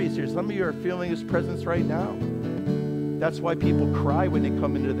glory is here. Some of you are feeling his presence right now. That's why people cry when they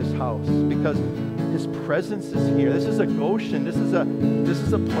come into this house, because his presence is here. This is a Goshen. This is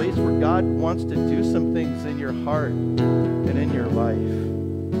a place where God wants to do some things in your heart and in your life.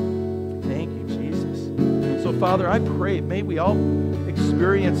 Thank you, Jesus. So, Father, I pray, may we all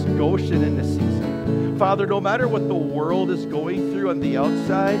experience Goshen in this season. Father, no matter what the world is going through on the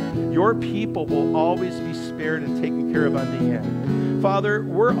outside, your people will always be spared and taken care of on the end. Father,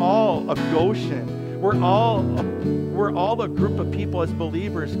 we're all a Goshen. We're all a group of people as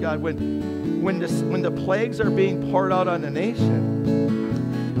believers, God. When the plagues are being poured out on the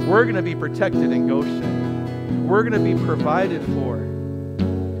nation, we're going to be protected in Goshen. We're going to be provided for.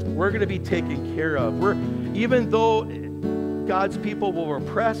 We're going to be taken care of. Even though God's people were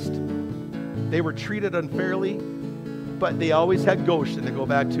oppressed, they were treated unfairly, but they always had Goshen to go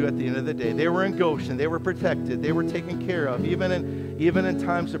back to at the end of the day. They were in Goshen. They were protected. They were taken care of. Even in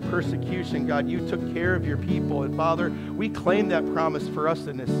times of persecution, God, you took care of your people. And Father, we claim that promise for us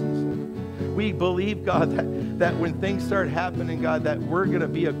in this season. We believe, God, that when things start happening, God, that we're going to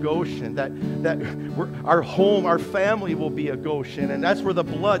be a Goshen, that our home, our family will be a Goshen. And that's where the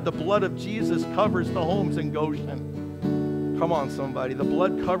blood of Jesus covers the homes in Goshen. Come on, somebody. The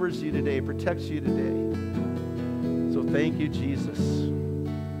blood covers you today, protects you today. So thank you, Jesus.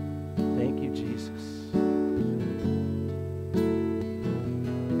 Thank you, Jesus.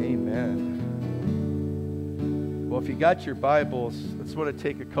 Amen. Well, if you got your Bibles, I just want to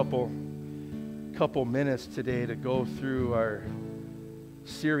take a couple minutes today to go through our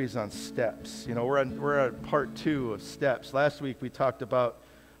series on steps. You know, we're on part 2 of steps. Last week we talked about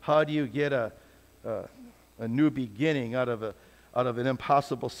how do you get a new beginning out of an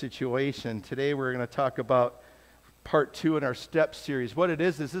impossible situation. Today we're going to talk about part 2 in our step series. What it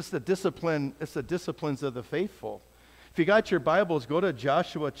is this the discipline. It's the disciplines of the faithful. If you got your Bibles, go to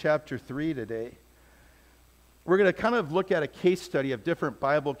Joshua chapter 3 today. We're going to kind of look at a case study of different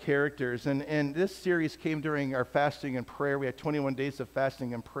Bible characters, and this series came during our fasting and prayer. We had 21 days of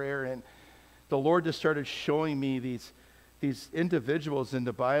fasting and prayer, and the Lord just started showing me these individuals in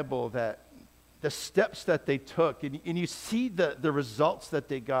the Bible, that the steps that they took, and you see the results that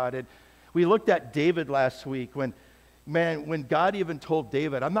they got. And we looked at David last week when God even told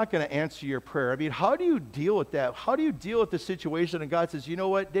David, I'm not going to answer your prayer. I mean, how do you deal with that? How do you deal with the situation? And God says, you know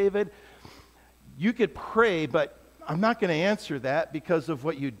what, David? you could pray, but I'm not going to answer that because of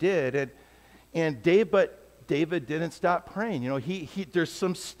what you did. But David didn't stop praying. You know, there's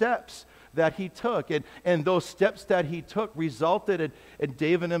some steps that he took, and those steps that he took resulted in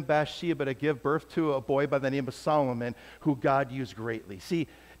David and Bathsheba to give birth to a boy by the name of Solomon, who God used greatly. See,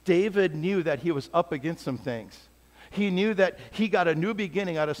 David knew that he was up against some things. He knew that he got a new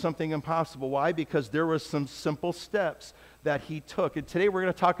beginning out of something impossible. Why? Because there were some simple steps that he took. And today we're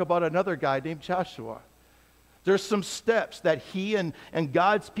going to talk about another guy named Joshua. There's some steps that he and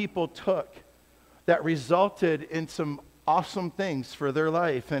God's people took that resulted in some awesome things for their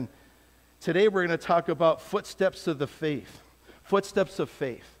life. And today we're going to talk about footsteps of the faith. Footsteps of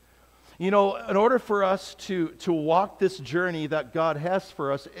faith. You know, in order for us to walk this journey that God has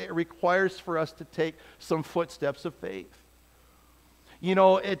for us, it requires for us to take some footsteps of faith. You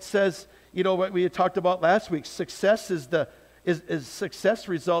know, it says, you know, what we had talked about last week, success success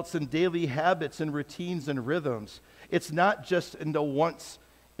results in daily habits and routines and rhythms. It's not just in the once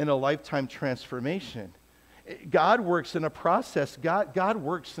in a lifetime transformation. God works in a process. God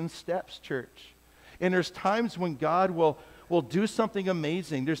works in steps, church. And there's times when God will do something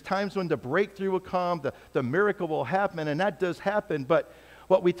amazing. There's times when the breakthrough will come, the miracle will happen, and that does happen. But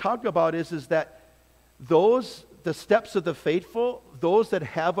what we talk about is that the steps of the faithful, those that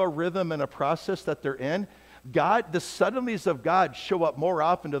have a rhythm and a process that they're in, the suddenlies of God show up more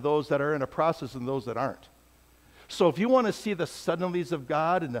often to those that are in a process than those that aren't. So if you want to see the suddenlies of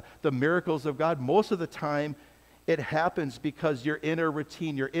God and the miracles of God, most of the time it happens because you're in a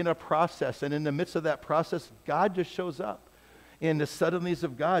routine, you're in a process, and in the midst of that process, God just shows up. And the suddenlies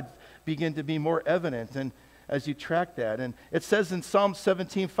of God begin to be more evident and as you track that. And it says in Psalm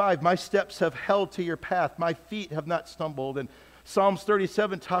 17:5, my steps have held to your path, my feet have not stumbled. And Psalms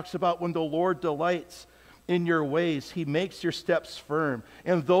 37 talks about when the Lord delights in your ways, he makes your steps firm.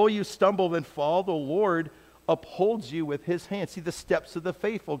 And though you stumble and fall, the Lord upholds you with his hand. See, the steps of the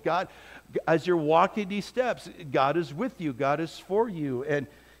faithful. God, as you're walking these steps, God is with you, God is for you, and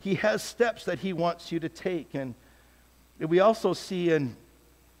he has steps that he wants you to take. And we also see in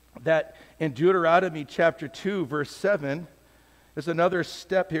Deuteronomy chapter 2, verse 7, there's another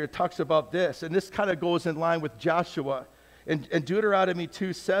step here. It talks about this, and this kind of goes in line with Joshua. In Deuteronomy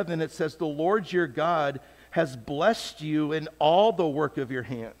 2:7, it says, the Lord your God has blessed you in all the work of your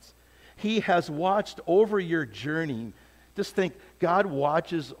hands. He has watched over your journey. Just think, God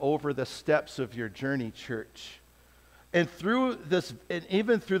watches over the steps of your journey, church. And through this, and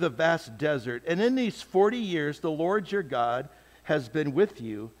even through the vast desert, and in these 40 years, the Lord your God has been with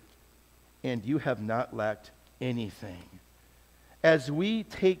you, and you have not lacked anything. As we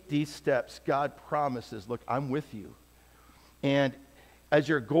take these steps, God promises, look, I'm with you. And as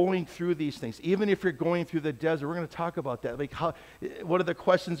you're going through these things, even if you're going through the desert, we're going to talk about that. Like, one of the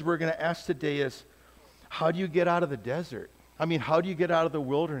questions we're going to ask today is, how do you get out of the desert? I mean, how do you get out of the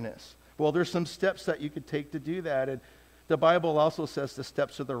wilderness? Well, there's some steps that you could take to do that. And the Bible also says the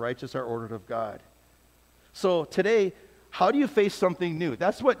steps of the righteous are ordered of God. So today, how do you face something new?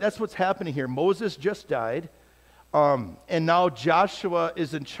 That's what's happening here. Moses just died, and now Joshua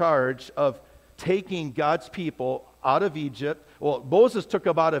is in charge of taking God's people out of Egypt. Well, Moses took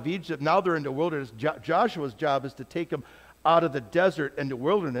them out of Egypt. Now they're in the wilderness. Joshua's job is to take them out of the desert and the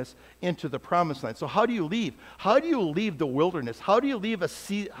wilderness into the promised land. So how do you leave? How do you leave the wilderness? How do you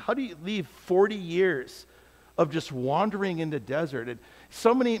leave 40 years of just wandering in the desert? And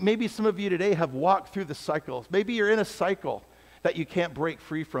maybe some of you today have walked through the cycles. Maybe you're in a cycle that you can't break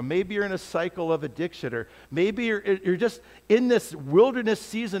free from. Maybe you're in a cycle of addiction, or maybe you're just in this wilderness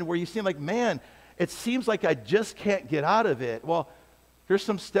season where you seem like, man, it seems like I just can't get out of it. Well, here's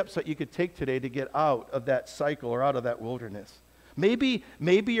some steps that you could take today to get out of that cycle or out of that wilderness. Maybe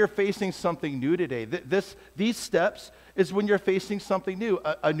you're facing something new today. These steps is when you're facing something new,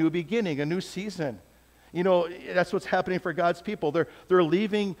 a new beginning, a new season. You know, that's what's happening for God's people. They're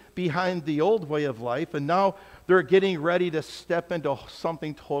leaving behind the old way of life, and now they're getting ready to step into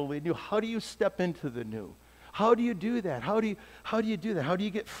something totally new. How do you step into the new? How do you do that? How do you do that? How do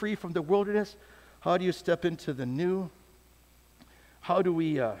you get free from the wilderness? How do you step into the new? How do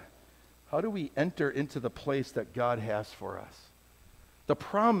we enter into the place that God has for us? The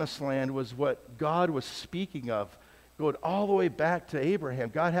promised land was what God was speaking of, going all the way back to Abraham.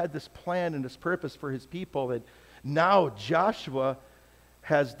 God had this plan and this purpose for his people, and now Joshua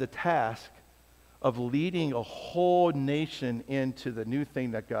has the task of leading a whole nation into the new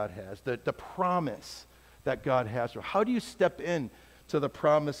thing that God has, the promise that God has. How do you step in to the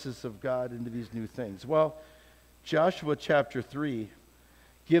promises of God into these new things? Well, Joshua chapter 3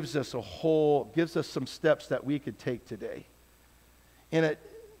 gives us some steps that we could take today. And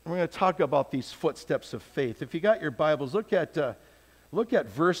to talk about these footsteps of faith. If you got your Bibles, look at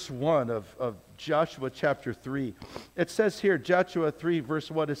verse 1 of Joshua chapter 3. It says here, Joshua 3,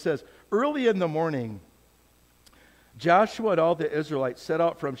 verse 1, it says, "Early in the morning, Joshua and all the Israelites set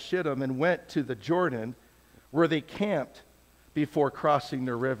out from Shittim and went to the Jordan, where they camped before crossing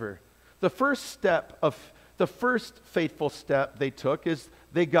the river." The first faithful step they took is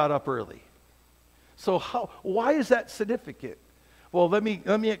they got up early. So why is that significant? Well, let me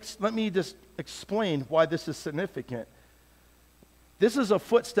just explain why this is significant. This is a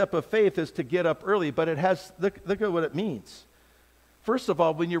footstep of faith, is to get up early, but it has, look at what it means. First of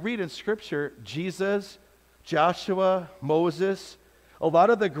all, when you read in Scripture, Jesus, Joshua, Moses, a lot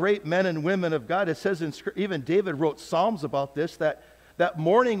of the great men and women of God, it says in Scripture, even David wrote Psalms about this, that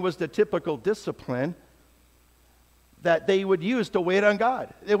morning was the typical discipline that they would use to wait on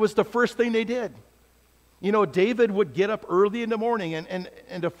God. It was the first thing they did. You know, David would get up early in the morning, and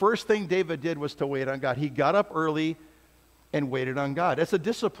the first thing David did was to wait on God. He got up early and waited on God. That's a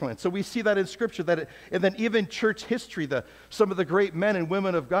discipline. So we see that in Scripture, and then even church history, some of the great men and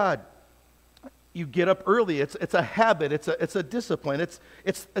women of God, you get up early. It's a habit. It's a discipline.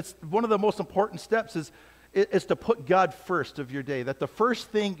 It's one of the most important steps is to put God first of your day. That the first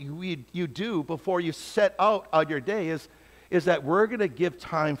thing you do before you set out on your day is that we're going to give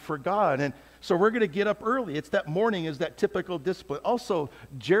time for God. And so we're going to get up early. It's that morning is that typical discipline. Also,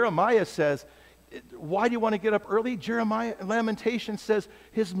 Jeremiah says, why do you want to get up early? Jeremiah, Lamentation says,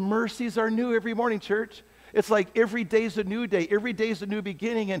 His mercies are new every morning, church. It's like every day's a new day. Every day's a new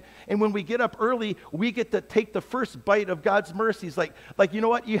beginning. And when we get up early, we get to take the first bite of God's mercies. Like, you know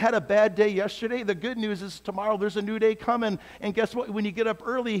what? You had a bad day yesterday. The good news is tomorrow there's a new day coming. And guess what? When you get up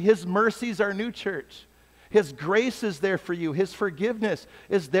early, His mercies are new, church. His grace is there for you. His forgiveness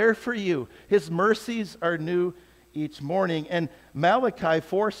is there for you. His mercies are new each morning. And Malachi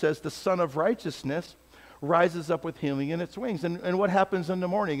 4 says the Son of Righteousness rises up with healing in its wings. And what happens in the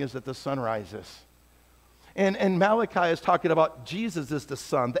morning is that the sun rises. And Malachi is talking about Jesus is the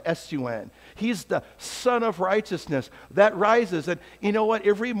Son, the S-U-N. He's the Son of Righteousness that rises. And you know what?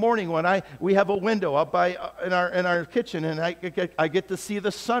 Every morning when we have a window up in our kitchen, and I get to see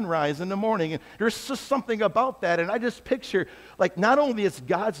the sunrise in the morning. And there's just something about that. And I just picture, like, not only is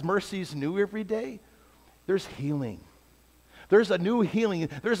God's mercies new every day, there's healing. There's a new healing.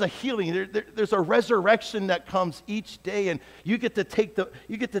 There's a healing. There's a resurrection that comes each day, and you get to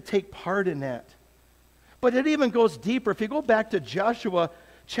take part in that. But it even goes deeper. If you go back to Joshua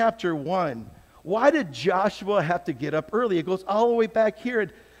chapter 1, why did Joshua have to get up early? It goes all the way back here at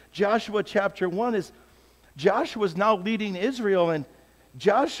Joshua chapter 1. Joshua's now leading Israel, and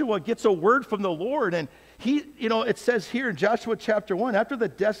Joshua gets a word from the Lord. And it says here in Joshua chapter 1, after the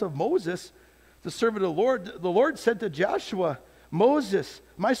death of Moses, the servant of the Lord said to Joshua, "Moses,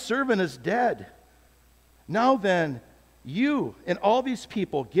 my servant is dead. Now then, you and all these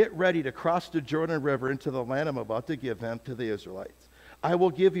people get ready to cross the Jordan River into the land I'm about to give them to the Israelites. I will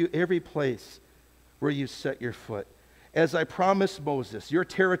give you every place where you set your foot. As I promised Moses, your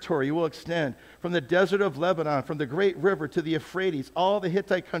territory will extend from the desert of Lebanon, from the great river to the Euphrates, all the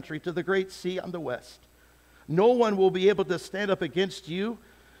Hittite country to the great sea on the west. No one will be able to stand up against you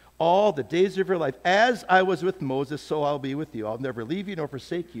all the days of your life. As I was with Moses, so I'll be with you. I'll never leave you nor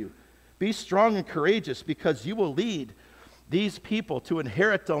forsake you. Be strong and courageous, because you will lead these people to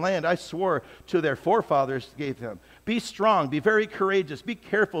inherit the land I swore to their forefathers gave them. Be strong, be very courageous, be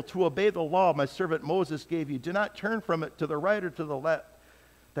careful to obey the law my servant Moses gave you. Do not turn from it to the right or to the left,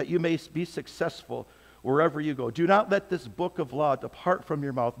 that you may be successful wherever you go. Do not let this book of law depart from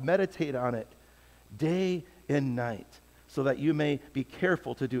your mouth. Meditate on it day and night, so that you may be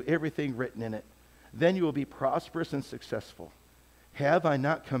careful to do everything written in it. Then you will be prosperous and successful. Have I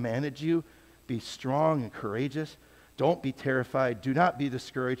not commanded you? Be strong and courageous. Don't be terrified. Do not be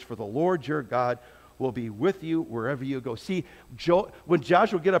discouraged, for the Lord your God will be with you wherever you go." See, when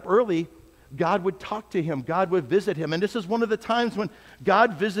Joshua would get up early, God would talk to him. God would visit him. And this is one of the times when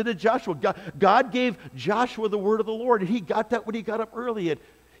God visited Joshua. God gave Joshua the word of the Lord, and he got that when he got up early. And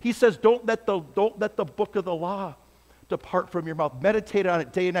he says, don't let the book of the law depart from your mouth. Meditate on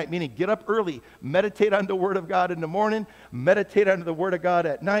it day and night, meaning get up early. Meditate on the word of God in the morning. Meditate on the word of God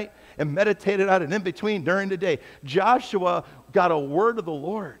at night. And meditate on it in between during the day. Joshua got a word of the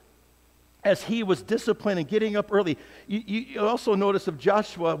Lord as he was disciplined and getting up early. You also notice of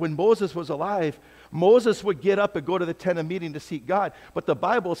Joshua, when Moses was alive, Moses would get up and go to the tent of meeting to seek God. But the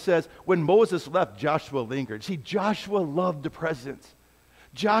Bible says when Moses left, Joshua lingered. See, Joshua loved the presence.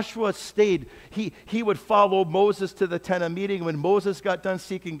 Joshua stayed. He would follow Moses to the tent of meeting. When Moses got done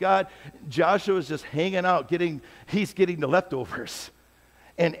seeking God, Joshua was just hanging out, he's getting the leftovers.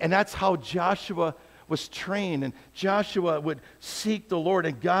 And that's how Joshua was trained. And Joshua would seek the Lord,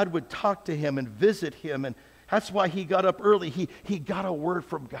 and God would talk to him and visit him. And that's why he got up early. He got a word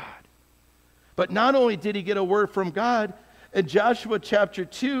from God. But not only did he get a word from God, in Joshua chapter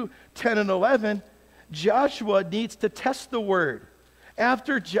 2, 10 and 11, Joshua needs to test the word.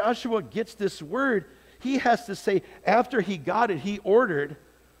 After Joshua gets this word, he has to say, after he got it, he ordered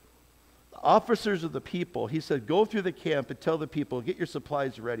the officers of the people, he said, go through the camp and tell the people, get your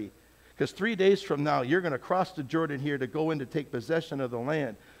supplies ready. Because 3 days from now, you're going to cross the Jordan here to go in to take possession of the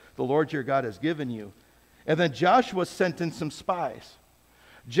land the Lord your God has given you. And then Joshua sent in some spies.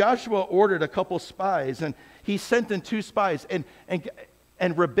 Joshua ordered a couple spies, and he sent in 2 spies.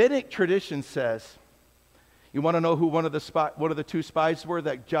 And rabbinic tradition says, you want to know who one of the 2 spies were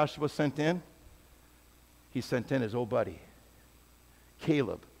that Joshua sent in? He sent in his old buddy.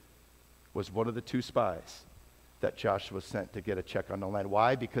 Caleb was one of the 2 spies that Joshua sent to get a check on the land.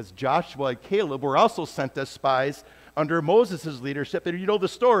 Why? Because Joshua and Caleb were also sent as spies under Moses' leadership. And you know the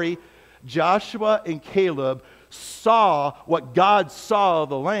story. Joshua and Caleb saw what God saw of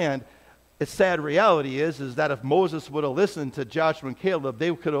the land. The sad reality is that if Moses would have listened to Joshua and Caleb,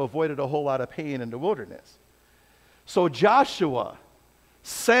 they could have avoided a whole lot of pain in the wilderness. So Joshua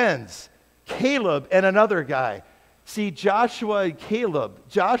sends Caleb and another guy. See, Joshua and Caleb.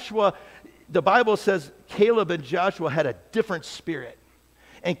 The Bible says Caleb and Joshua had a different spirit.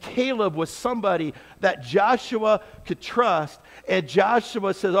 And Caleb was somebody that Joshua could trust. And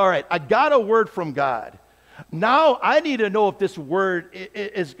Joshua says, all right, I got a word from God. Now I need to know if this word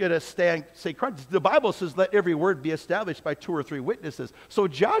is going to stand, say, Christ. The Bible says, let every word be established by 2 or 3 witnesses. So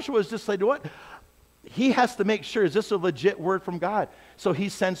Joshua is just like, you know what? He has to make sure, is this a legit word from God? So he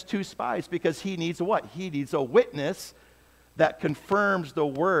sends 2 spies because he needs what? He needs a witness that confirms the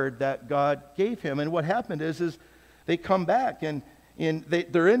word that God gave him. And what happened is they come back and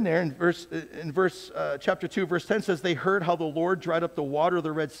they're in there in chapter 2, verse 10 says, they heard how the Lord dried up the water of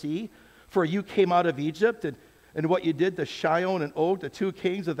the Red Sea, for you came out of Egypt, and what you did to Sihon and Og, the 2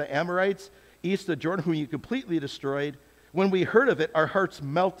 kings of the Amorites, east of Jordan, whom you completely destroyed. When we heard of it, our hearts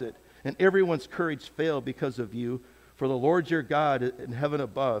melted, and everyone's courage failed because of you, for the Lord your God in heaven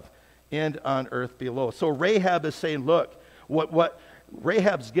above and on earth below. So Rahab is saying, look, what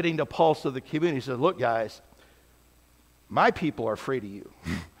Rahab's getting the pulse of the community. He says, look, guys, my people are afraid of you.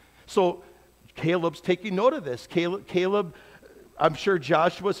 So Caleb's taking note of this. Caleb, I'm sure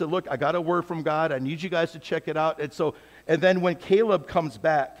Joshua said, look, I got a word from God. I need you guys to check it out. And then when Caleb comes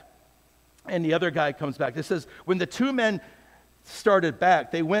back and the other guy comes back, it says, when the 2 men started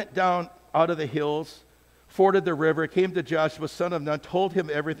back, they went down out of the hills, forded the river, came to Joshua, son of Nun, told him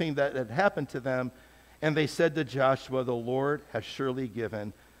everything that had happened to them. And they said to Joshua, the Lord has surely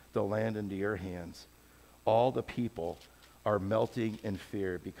given the land into your hands. All the people are melting in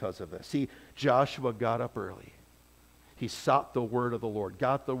fear because of this. See, Joshua got up early. He sought the word of the Lord,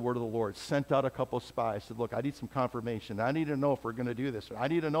 got the word of the Lord, sent out a couple spies, said, look, I need some confirmation. I need to know if we're going to do this. I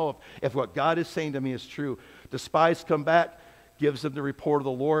need to know if what God is saying to me is true. The spies come back, gives them the report of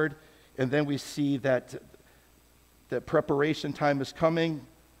the Lord, and then we see that preparation time is coming.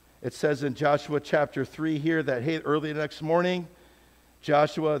 It says in Joshua chapter 3 here that, hey, early the next morning,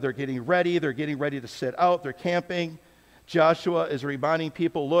 Joshua, they're getting ready to set out, they're camping. Joshua is reminding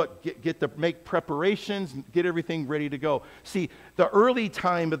people, look, make preparations, get everything ready to go. See, the early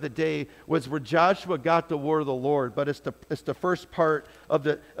time of the day was where Joshua got the word of the Lord, but it's the first part of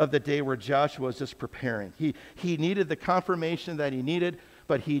the day where Joshua is just preparing. He needed the confirmation that he needed,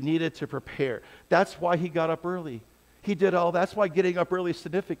 but he needed to prepare. That's why he got up early. He did all. That's why getting up early is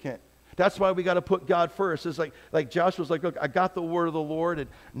significant. That's why we got to put God first. It's like Joshua's like, look, I got the word of the Lord, and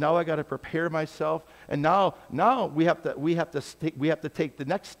now I got to prepare myself. And now we have to take the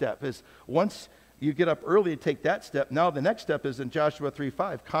next step. Is once you get up early and take that step, now the next step is in Joshua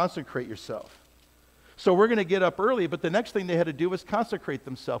 3:5, consecrate yourself. So we're going to get up early, but the next thing they had to do was consecrate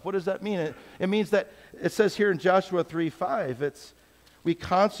themselves. What does that mean? It means that it says here in Joshua 3:5, we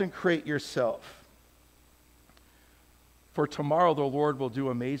consecrate yourself. For tomorrow the Lord will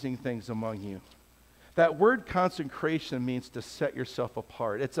do amazing things among you. That word consecration means to set yourself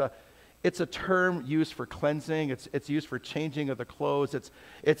apart. It's a term used for cleansing. It's used for changing of the clothes.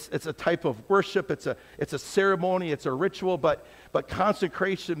 It's a type of worship. It's a ceremony. It's a ritual. But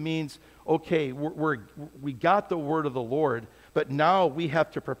consecration means, okay, we got the word of the Lord, but now we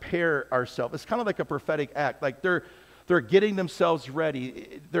have to prepare ourselves. It's kind of like a prophetic act. Like they're getting themselves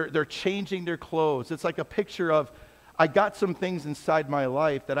ready. They're changing their clothes. It's like a picture of, I got some things inside my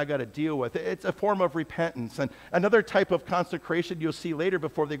life that I got to deal with. It's a form of repentance. And another type of consecration you'll see later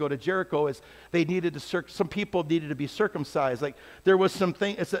before they go to Jericho is they needed to, some people needed to be circumcised. Like there was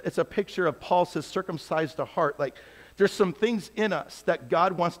something, it's a picture of Paul says circumcised the heart. Like there's some things in us that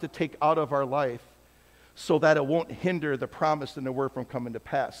God wants to take out of our life so that it won't hinder the promise and the word from coming to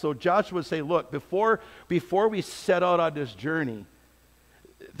pass. So Joshua would say, look, before we set out on this journey,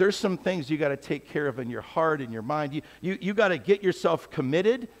 there's some things you got to take care of in your heart and your mind. You got to get yourself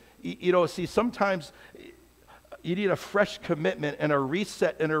committed. See, sometimes you need a fresh commitment and a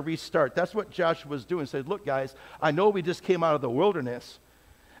reset and a restart. That's what Joshua was doing. He said, look, guys, I know we just came out of the wilderness.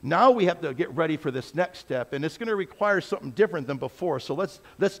 Now we have to get ready for this next step, and it's going to require something different than before. So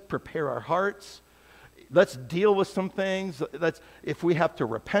let's prepare our hearts. Let's deal with some things. If we have to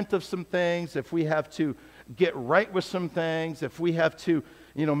repent of some things, if we have to get right with some things, if we have to,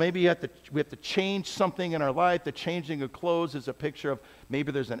 maybe we have to change something in our life. The changing of clothes is a picture of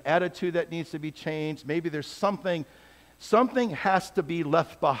maybe there's an attitude that needs to be changed. Maybe there's something has to be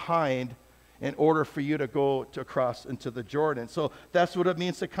left behind in order for you to go to cross into the Jordan. So that's what it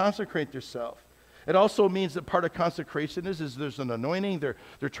means to consecrate yourself. It also means that part of consecration is there's an anointing.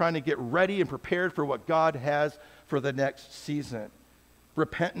 They're trying to get ready and prepared for what God has for the next season.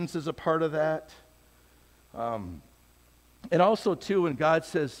 Repentance is a part of that. And also, too, when God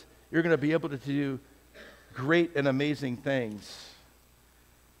says you're going to be able to do great and amazing things,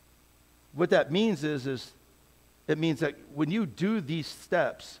 what that means is it means that when you do these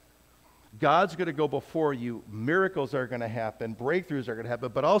steps, God's going to go before you. Miracles are going to happen. Breakthroughs are going to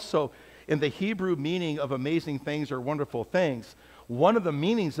happen. But also, in the Hebrew meaning of amazing things or wonderful things, one of the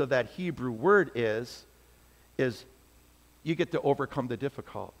meanings of that Hebrew word is you get to overcome the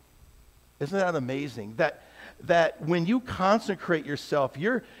difficult. Isn't that amazing? That when you consecrate yourself,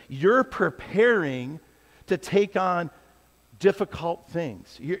 you're preparing to take on difficult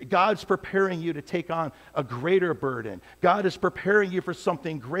things. God's preparing you to take on a greater burden. God is preparing you for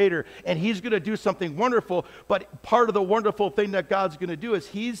something greater, and He's going to do something wonderful. But part of the wonderful thing that God's going to do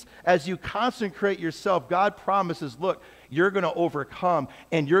is as you consecrate yourself, God promises, look, you're going to overcome,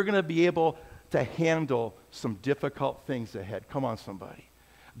 and you're going to be able to handle some difficult things ahead. Come on, somebody.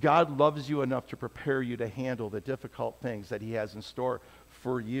 God loves you enough to prepare you to handle the difficult things that He has in store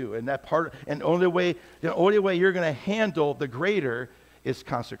for you. And the only way you're going to handle the greater is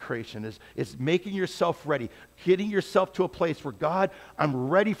consecration, is making yourself ready, getting yourself to a place where, God, I'm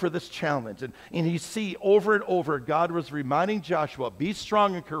ready for this challenge. And you see over and over, God was reminding Joshua, be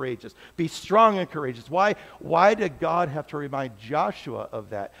strong and courageous. Be strong and courageous. Why did God have to remind Joshua of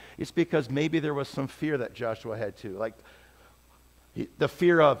that? It's because maybe there was some fear that Joshua had too. Like the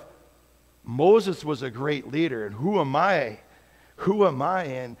fear of Moses was a great leader, and who am I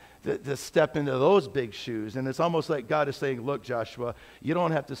in to step into those big shoes? And it's almost like God is saying, look, Joshua, you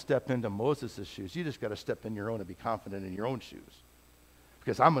don't have to step into Moses' shoes. You just got to step in your own and be confident in your own shoes.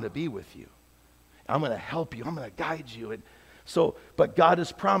 Because I'm going to be with you. I'm going to help you. I'm going to guide you. And so, but God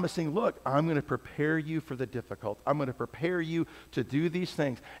is promising, look, I'm going to prepare you for the difficult. I'm going to prepare you to do these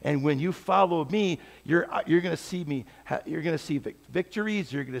things. And when you follow me, you're going to see me. You're going to see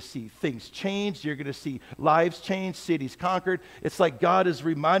victories. You're going to see things change. You're going to see lives change, cities conquered. It's like God is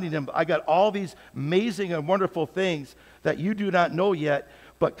reminding them, I got all these amazing and wonderful things that you do not know yet,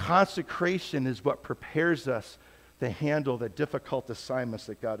 but consecration is what prepares us to handle the difficult assignments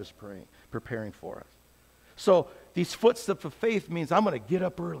that God is preparing for us. So these footsteps of faith means I'm going to get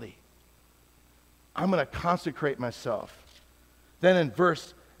up early. I'm going to consecrate myself. Then in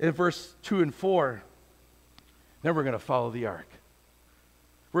verse 2 and 4, then we're going to follow the ark.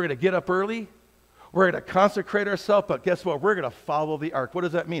 We're going to get up early. We're going to consecrate ourselves, but guess what? We're going to follow the ark. What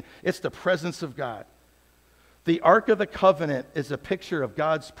does that mean? It's the presence of God. The Ark of the Covenant is a picture of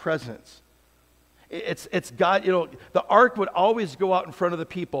God's presence. It's God, the ark would always go out in front of the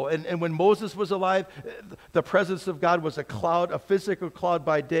people. And when Moses was alive, the presence of God was a cloud, a physical cloud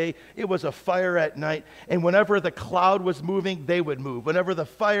by day. It was a fire at night. And whenever the cloud was moving, they would move. Whenever the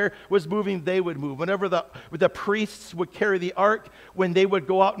fire was moving, they would move. Whenever the priests would carry the ark, when they would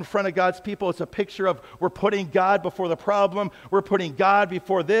go out in front of God's people, it's a picture of we're putting God before the problem. We're putting God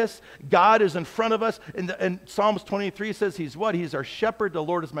before this. God is in front of us. And Psalms 23 says He's what? He's our shepherd. The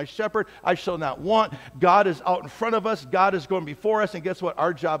Lord is my shepherd. I shall not want. God is out in front of us. God is going before us. And guess what?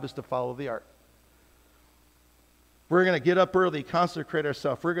 Our job is to follow the ark. We're going to get up early, consecrate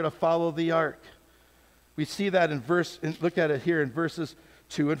ourselves. We're going to follow the ark. We see that look at it here in verses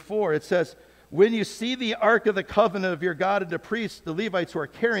 2 and 4. It says, when you see the ark of the covenant of your God and the priests, the Levites who are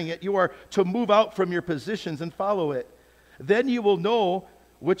carrying it, you are to move out from your positions and follow it. Then you will know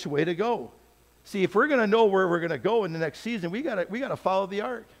which way to go. See, if we're going to know where we're going to go in the next season, we got to follow the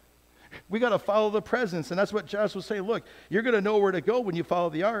ark. We got to follow the presence. And that's what Josh was saying. Look, you're going to know where to go when you follow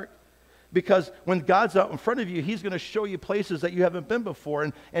the ark. Because when God's out in front of you, he's going to show you places that you haven't been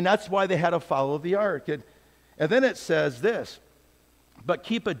before. And that's why they had to follow the ark. And then it says this, but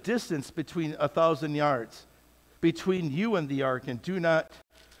keep a distance between 1,000 yards between you and the ark, and do not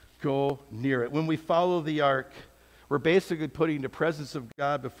go near it. When we follow the ark, we're basically putting the presence of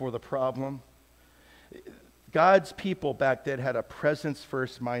God before the problem. God's people back then had a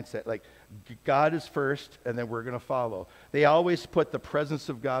presence-first mindset. Like, God is first, and then we're going to follow. They always put the presence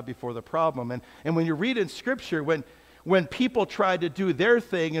of God before the problem. And when you read in Scripture, when people tried to do their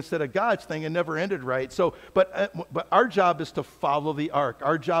thing instead of God's thing, it never ended right. So, but our job is to follow the ark.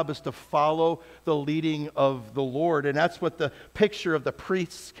 Our job is to follow the leading of the Lord. And that's what the picture of the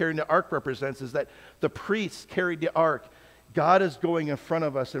priests carrying the ark represents, is that the priests carried the ark. God is going in front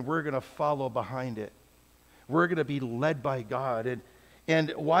of us, and we're going to follow behind it. We're going to be led by God.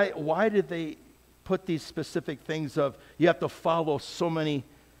 And why did they put these specific things of you have to follow so many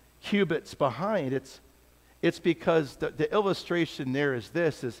cubits behind? It's because the illustration there is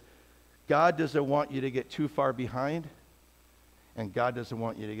this, is God doesn't want you to get too far behind, and God doesn't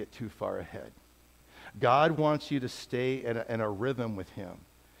want you to get too far ahead. God wants you to stay in a rhythm with him.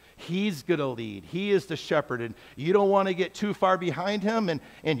 He's going to lead. He is the shepherd, and you don't want to get too far behind him,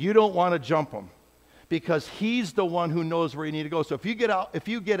 and you don't want to jump him, because he's the one who knows where you need to go. So if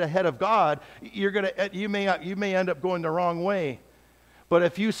you get ahead of God, you may end up going the wrong way. But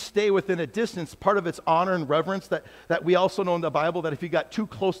if you stay within a distance, part of it's honor and reverence that we also know in the Bible, that if you got too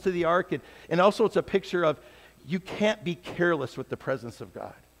close to the ark, and also it's a picture of you can't be careless with the presence of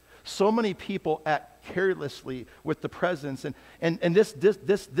God. So many people act carelessly with the presence, and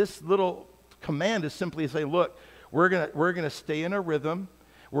this little command is simply saying, look, we're gonna stay in a rhythm.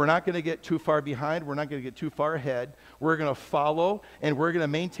 We're not going to get too far behind. We're not going to get too far ahead. We're going to follow, and we're going to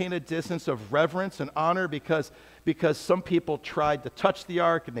maintain a distance of reverence and honor, because some people tried to touch the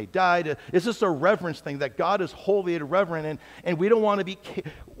ark and they died. It's just a reverence thing, that God is holy and reverent, and we don't want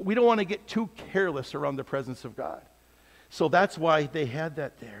to get too careless around the presence of God. So that's why they had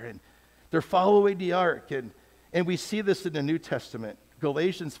that there, and they're following the ark, and we see this in the New Testament.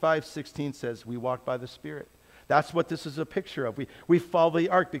 Galatians 5:16 says, we walk by the Spirit. That's what this is a picture of. We follow the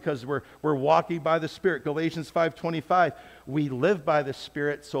ark because we're walking by the Spirit. Galatians 5:25, we live by the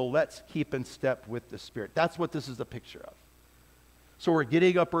Spirit, so let's keep in step with the Spirit. That's what this is a picture of. So we're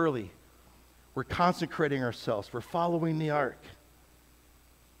getting up early. We're consecrating ourselves. We're following the ark.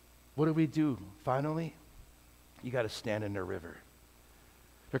 What do we do? Finally, you got to stand in the river.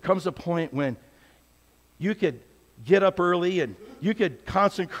 There comes a point when you could get up early and you could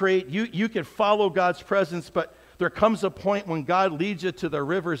consecrate, you could follow God's presence, but there comes a point when God leads you to the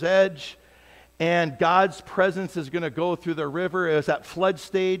river's edge, and God's presence is going to go through the river. It was at flood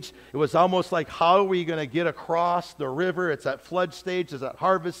stage. It was almost like, how are we going to get across the river? It's at flood stage. It's at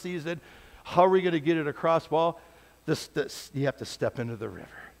harvest season. How are we going to get it across? Well, you have to step into the river.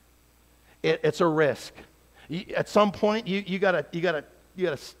 It's a risk. At some point, you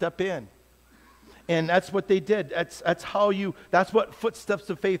gotta step in. And that's what they did. That's what footsteps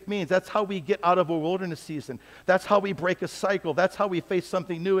of faith means. That's how we get out of a wilderness season. That's how we break a cycle. That's how we face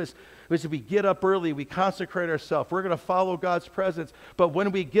something new, is we get up early, we consecrate ourselves. We're going to follow God's presence. But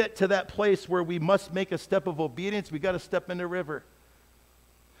when we get to that place where we must make a step of obedience, we got to step in the river.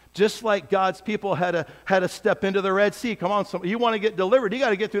 Just like God's people had to step into the Red Sea. Come on, you want to get delivered, you got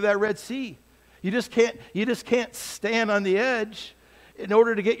to get through that Red Sea. You just can't stand on the edge. In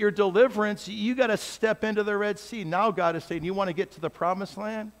order to get your deliverance, you got to step into the Red Sea. Now God is saying, you want to get to the promised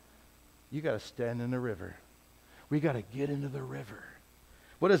land? You got to stand in the river. We got to get into the river.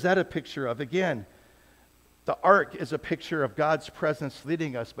 What is that a picture of? Again, the ark is a picture of God's presence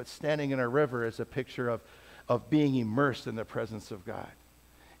leading us, but standing in a river is a picture of being immersed in the presence of God.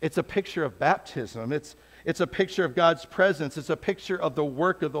 It's a picture of baptism. It's a picture of God's presence. It's a picture of the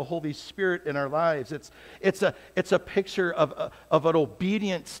work of the Holy Spirit in our lives. It's a picture of an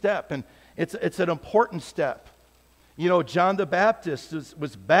obedient step, and it's an important step. You know, John the Baptist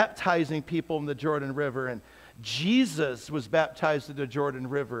was baptizing people in the Jordan River, and Jesus was baptized in the Jordan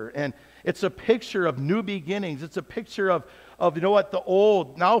River. And it's a picture of new beginnings. It's a picture of you know what, the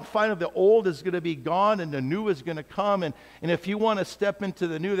old, now finally the old is going to be gone and the new is going to come. And if you want to step into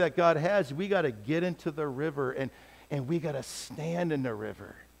the new that God has, we got to get into the river, and we got to stand in the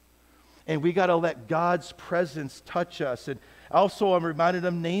river. And we got to let God's presence touch us. And also I'm reminded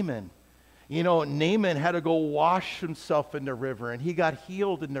of Naaman. You know, Naaman had to go wash himself in the river, and he got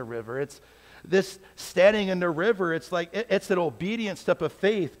healed in the river. this standing in the river, it's like, it's an obedient step of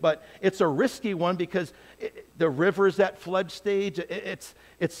faith, but it's a risky one because the river's at flood stage.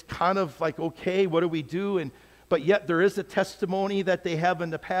 It's kind of like, okay, what do we do? But yet there is a testimony that they have in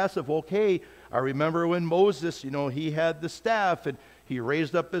the past of, okay, I remember when Moses, he had the staff and he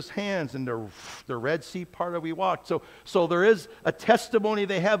raised up his hands and the Red Sea parted, we walked. So there is a testimony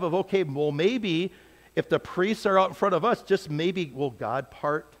they have of, okay, well, maybe if the priests are out in front of us, just maybe will God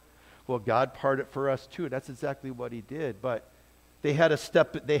part it for us too? That's exactly what he did. But they had to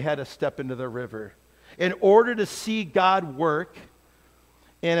step into the river. In order to see God work,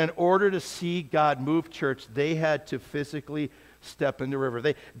 and in order to see God move, church, they had to physically step in the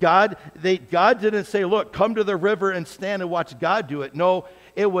river. God didn't say, look, come to the river and stand and watch God do it. No,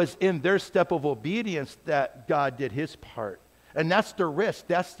 it was in their step of obedience that God did his part. And that's the risk.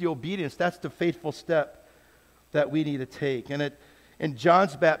 That's the obedience. That's the faithful step that we need to take. And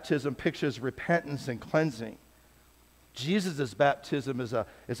John's baptism pictures repentance and cleansing. Jesus' baptism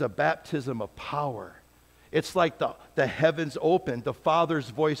is a baptism of power. It's like the heavens opened, the Father's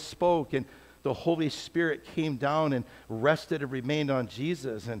voice spoke, and the Holy Spirit came down and rested and remained on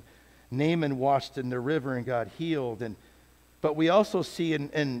Jesus. And Naaman washed in the river and got healed. But we also see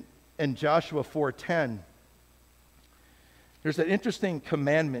in Joshua 4:10, there's an interesting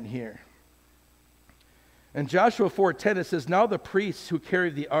commandment here. In Joshua 4:10, it says, now the priests who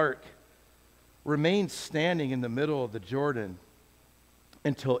carried the ark remained standing in the middle of the Jordan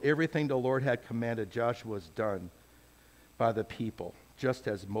until everything the Lord had commanded Joshua was done by the people, just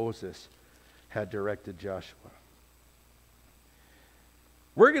as Moses had directed Joshua.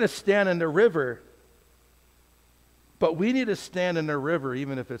 We're going to stand in the river, but we need to stand in the river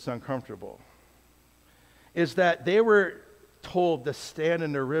even if it's uncomfortable. Is that they were told to stand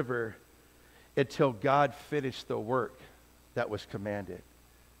in the river until God finished the work that was commanded.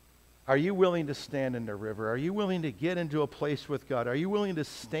 Are you willing to stand in the river? Are you willing to get into a place with God? Are you willing to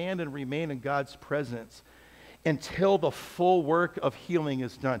stand and remain in God's presence until the full work of healing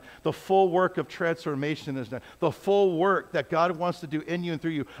is done, the full work of transformation is done, the full work that God wants to do in you and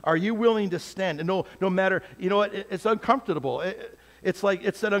through you? Are you willing to stand? And no matter, it's uncomfortable. It's like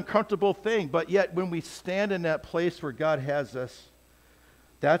it's an uncomfortable thing, but yet when we stand in that place where God has us,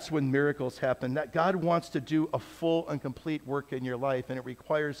 that's when miracles happen. That God wants to do a full and complete work in your life, and it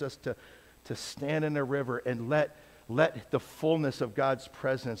requires us to stand in the river and let the fullness of God's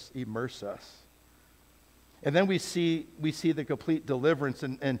presence immerse us. And then we see the complete deliverance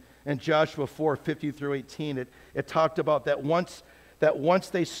in Joshua 4:15 through 18. It talked about that once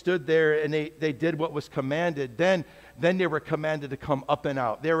they stood there and they did what was commanded, then they were commanded to come up and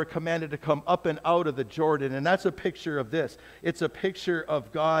out. They were commanded to come up and out of the Jordan. And that's a picture of this. It's a picture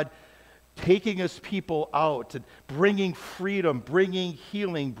of God taking his people out, and bringing freedom, bringing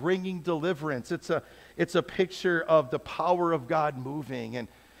healing, bringing deliverance. It's a picture of the power of God moving.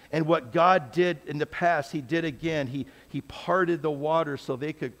 And what God did in the past, he did again. He parted the water so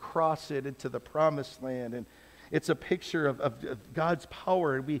they could cross it into the promised land. And it's a picture of God's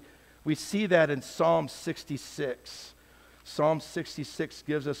power. And we see that in Psalm 66. Psalm 66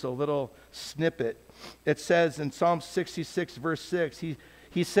 gives us a little snippet. It says in Psalm 66, verse 6,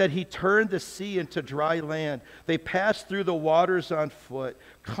 he said, he turned the sea into dry land. They passed through the waters on foot.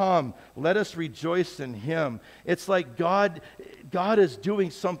 Come, let us rejoice in him. It's like God is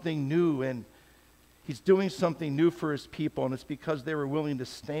doing something new, and he's doing something new for his people, and it's because they were willing to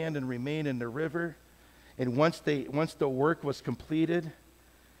stand and remain in the river. And once the work was completed,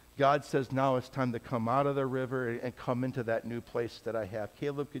 God says, now it's time to come out of the river and come into that new place that I have.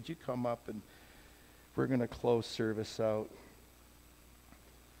 Caleb, could you come up, and we're going to close service out.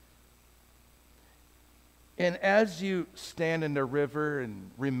 And as you stand in the river and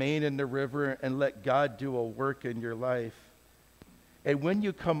remain in the river and let God do a work in your life, and when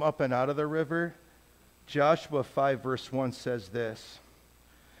you come up and out of the river, Joshua 5 verse 1 says this,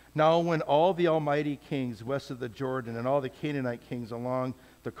 now when all the almighty kings west of the Jordan and all the Canaanite kings along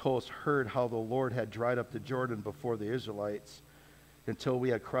the coast heard how the Lord had dried up the Jordan before the Israelites until we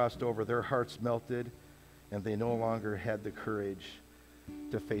had crossed over, their hearts melted and they no longer had the courage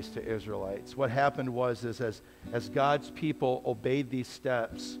to face the Israelites. What happened was as God's people obeyed these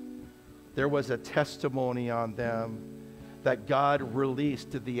steps, there was a testimony on them that God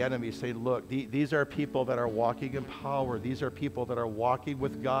released to the enemy, saying, look, these are people that are walking in power. These are people that are walking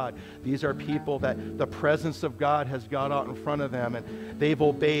with God. These are people that the presence of God has got out in front of them, and they've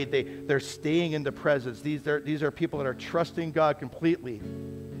obeyed. They're staying in the presence. These are people that are trusting God completely.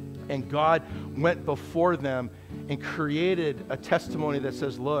 And God went before them and created a testimony that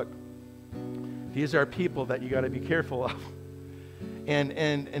says, look, these are people that you got to be careful of.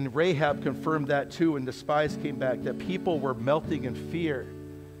 And Rahab confirmed that too, and the spies came back, that people were melting in fear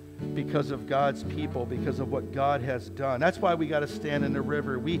because of God's people, because of what God has done. That's why we got to stand in the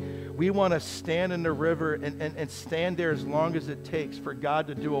river. We want to stand in the river and stand there as long as it takes for God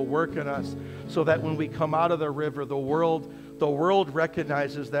to do a work in us, so that when we come out of the river, the world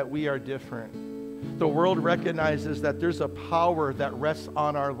recognizes that we are different. The world recognizes that there's a power that rests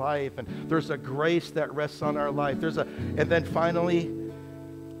on our life, and there's a grace that rests on our life. And then finally,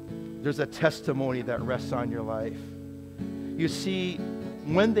 there's a testimony that rests on your life. You see,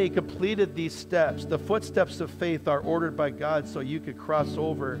 when they completed these steps, the footsteps of faith are ordered by God so you could cross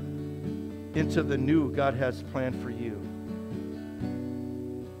over into the new God has planned for you.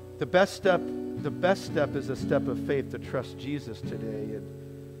 The best step is a step of faith to trust Jesus today. And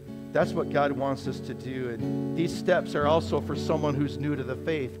that's what God wants us to do. And these steps are also for someone who's new to the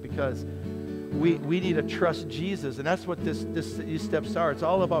faith, because we need to trust Jesus. And that's what these steps are. It's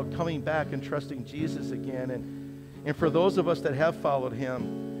all about coming back and trusting Jesus again. And for those of us that have followed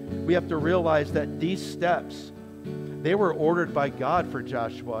him, we have to realize that these steps, they were ordered by God for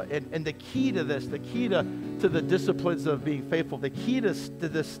Joshua. And the key to this, the key to the disciplines of being faithful, the key to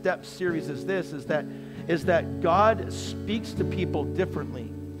this step series is that God speaks to people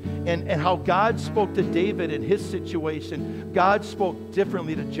differently. And how God spoke to David in his situation, God spoke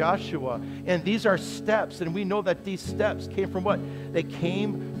differently to Joshua. And these are steps, and we know that these steps came from what? They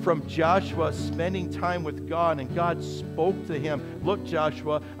came from Joshua spending time with God, and God spoke to him. Look,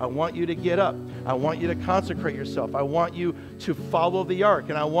 Joshua, I want you to get up. I want you to consecrate yourself. I want you to follow the ark,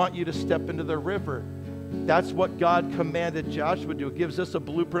 and I want you to step into the river. That's what God commanded Joshua to do. It gives us a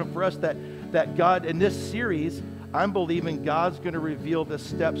blueprint for us that God, in this series, I'm believing God's going to reveal the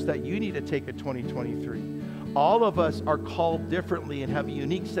steps that you need to take in 2023. All of us are called differently and have a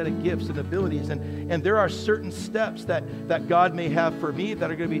unique set of gifts and abilities. And there are certain steps that God may have for me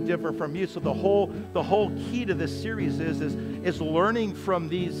that are going to be different from you. So the whole key to this series is learning from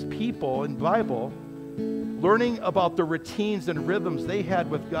these people in the Bible, learning about the routines and rhythms they had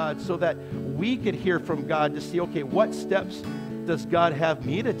with God, so that we could hear from God to see, okay, what steps does God have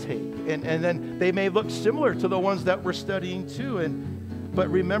me to take? And then they may look similar to the ones that we're studying too. But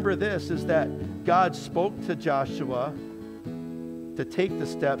remember this, is that God spoke to Joshua to take the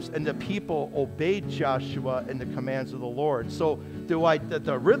steps, and the people obeyed Joshua and the commands of the Lord. So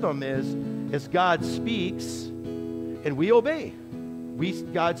the rhythm is God speaks and we obey.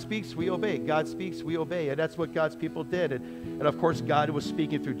 God speaks, we obey. God speaks, we obey. And that's what God's people did. And of course, God was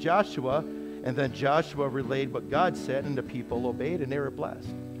speaking through Joshua, and then Joshua relayed what God said, and the people obeyed, and they were blessed.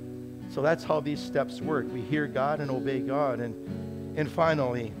 So that's how these steps work. We hear God and obey God. And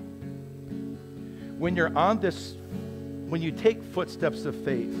finally, when you take footsteps of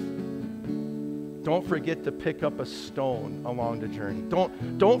faith, don't forget to pick up a stone along the journey.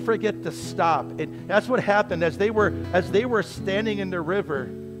 Don't forget to stop. And that's what happened as they were standing in the river.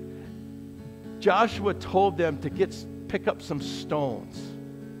 Joshua told them to pick up some stones.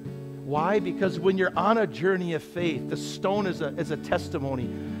 Why? Because when you're on a journey of faith, the stone is a testimony.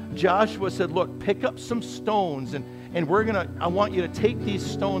 Joshua said, look, pick up some stones, and I want you to take these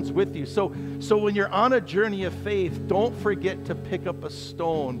stones with you. So when you're on a journey of faith, don't forget to pick up a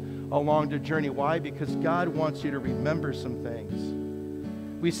stone along the journey. Why? Because God wants you to remember some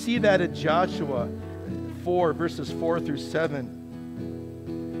things. We see that in Joshua 4, verses 4 through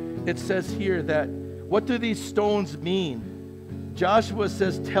 7. It says here that, what do these stones mean? Joshua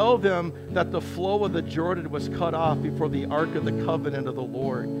says, tell them that the flow of the Jordan was cut off before the ark of the covenant of the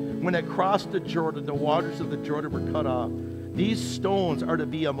Lord. When it crossed the Jordan, the waters of the Jordan were cut off. These stones are to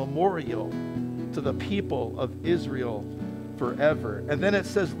be a memorial to the people of Israel forever. And then it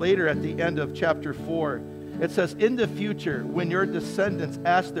says later at the end of chapter 4, it says, in the future, when your descendants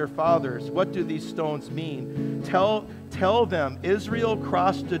ask their fathers, what do these stones mean? Tell them, Israel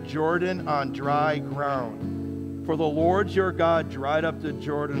crossed the Jordan on dry ground. For the Lord your God dried up the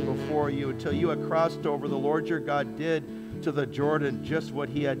Jordan before you until you had crossed over. The Lord your God did to the Jordan just what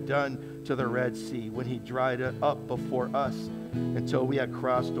he had done to the Red Sea when he dried it up before us until we had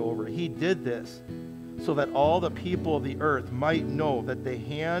crossed over. He did this so that all the people of the earth might know that the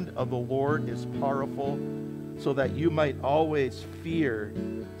hand of the Lord is powerful, so that you might always fear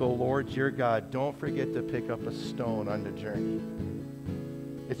the Lord your God. Don't forget to pick up a stone on the journey.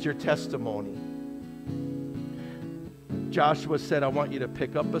 It's your testimony. Joshua said, I want you to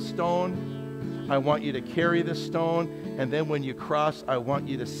pick up a stone. I want you to carry the stone. And then when you cross, I want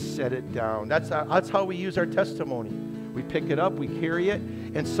you to set it down. That's how we use our testimony. We pick it up, we carry it,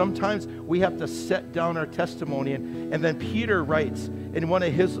 and sometimes we have to set down our testimony. And then Peter writes in one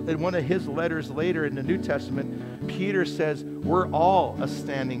of his letters later in the New Testament, Peter says, we're all a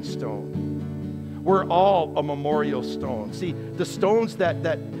standing stone. We're all a memorial stone. See, the stones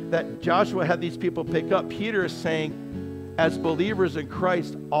that Joshua had these people pick up, Peter is saying, as believers in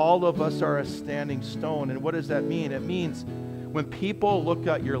Christ, all of us are a standing stone. And what does that mean? It means when people look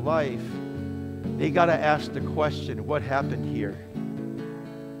at your life, they got to ask the question, what happened here?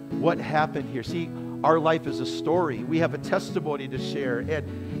 What happened here? See, our life is a story. We have a testimony to share.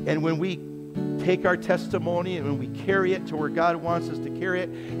 And when we take our testimony and when we carry it to where God wants us to carry it,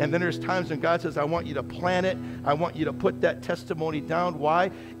 and then there's times when God says, I want you to plant it. I want you to put that testimony down. Why?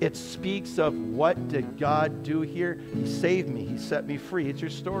 It speaks of what did God do here? He saved me. He set me free. It's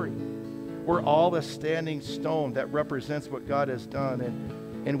your story. We're all a standing stone that represents what God has done.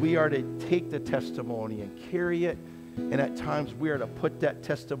 And we are to take the testimony and carry it. And at times we are to put that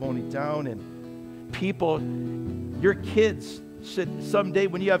testimony down. And people, your kids should someday,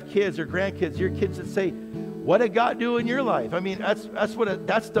 when you have kids or grandkids, your kids should say, what did God do in your life? I mean, that's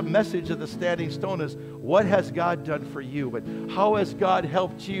the message of the standing stone is, what has God done for you? And how has God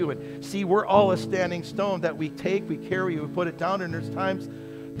helped you? And see, we're all a standing stone that we take, we carry, we put it down. And there's times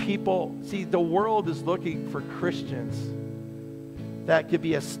people, see, the world is looking for Christians that could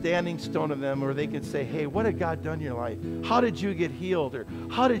be a standing stone of them, or they can say, hey, what had God done in your life? How did you get healed? Or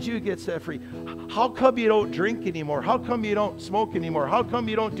how did you get set free? How come you don't drink anymore? How come you don't smoke anymore? How come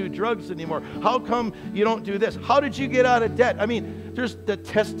you don't do drugs anymore? How come you don't do this? How did you get out of debt? I mean, the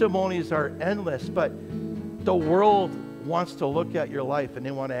testimonies are endless, but the world wants to look at your life and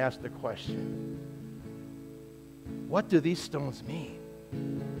they want to ask the question, what do these stones mean?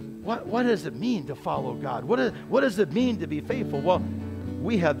 What does it mean to follow God? What does it mean to be faithful? Well,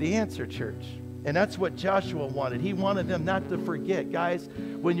 we have the answer, church. And that's what Joshua wanted. He wanted them not to forget. Guys,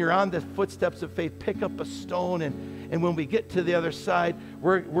 when you're on the footsteps of faith, pick up a stone, and when we get to the other side,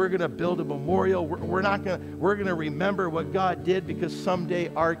 we're going to build a memorial. We're going to remember what God did, because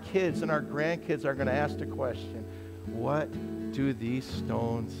someday our kids and our grandkids are going to ask the question, what do these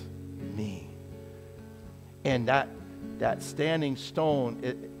stones mean? And that standing stone,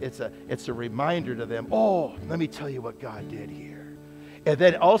 it's a reminder to them, oh, let me tell you what God did here. And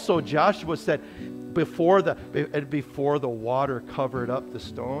then also Joshua said, before the water covered up the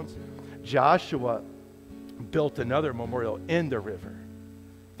stones, Joshua built another memorial in the river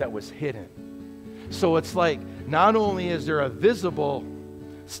that was hidden. So it's like, not only is there a visible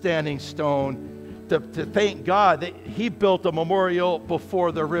standing stone to thank God that he built a memorial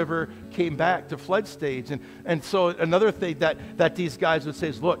before the river came back to flood stage. And so another thing that these guys would say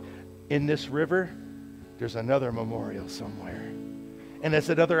is, look, in this river, there's another memorial somewhere. And it's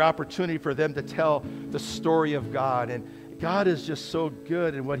another opportunity for them to tell the story of God. And God is just so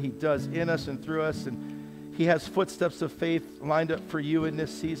good in what he does in us and through us. And he has footsteps of faith lined up for you in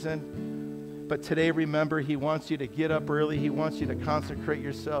this season. But today, remember, he wants you to get up early. He wants you to consecrate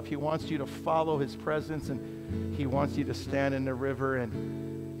yourself. He wants you to follow his presence. And he wants you to stand in the river.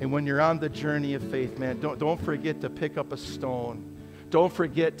 And when you're on the journey of faith, man, don't forget to pick up a stone. Don't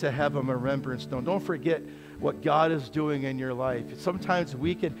forget to have a remembrance stone. Don't forget what God is doing in your life. Sometimes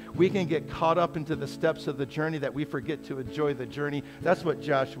we can get caught up into the steps of the journey that we forget to enjoy the journey. That's what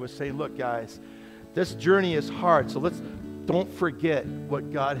Joshua was saying. Look, guys, this journey is hard, so don't forget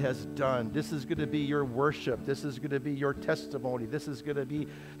what God has done. This is going to be your worship. This is going to be your testimony. This is going to be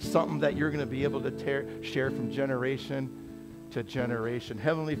something that you're going to be able to share from generation to generation.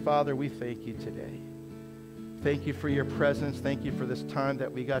 Heavenly Father, we thank you today. Thank you for your presence. Thank you for this time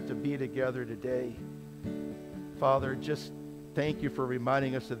that we got to be together today. Father, just thank you for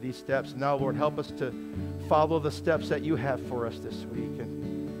reminding us of these steps. Now, Lord, help us to follow the steps that you have for us this week,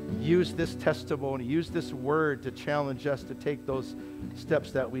 and use this testimony, use this word to challenge us to take those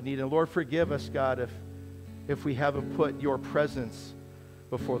steps that we need. And Lord, forgive us, God, if we haven't put your presence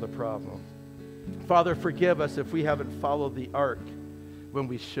before the problem. Father, forgive us if we haven't followed the ark when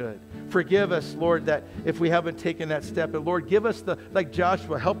we should. Forgive us, Lord, that if we haven't taken that step. And Lord, give us like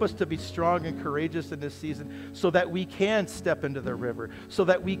Joshua, help us to be strong and courageous in this season so that we can step into the river, so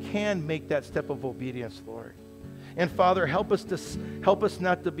that we can make that step of obedience, Lord. And Father, help us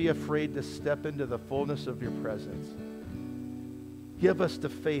not to be afraid to step into the fullness of your presence. Give us the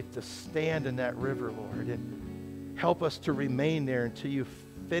faith to stand in that river, Lord, and help us to remain there until you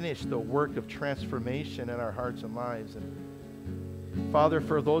finish the work of transformation in our hearts and lives. And Father,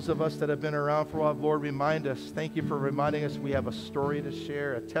 for those of us that have been around for a while, Lord, remind us. Thank you for reminding us we have a story to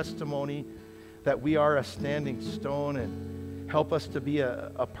share, a testimony that we are a standing stone, and help us to be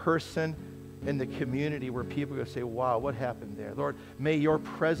a person in the community where people are going to say, wow, what happened there? Lord, may your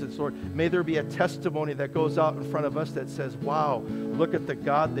presence, Lord, may there be a testimony that goes out in front of us that says, wow, look at the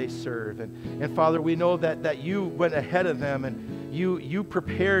God they serve. And Father, we know that you went ahead of them and you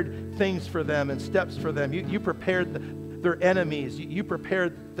prepared things for them and steps for them. You prepared their enemies. You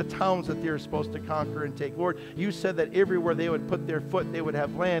prepared the towns that they were supposed to conquer and take. Lord, you said that everywhere they would put their foot, they would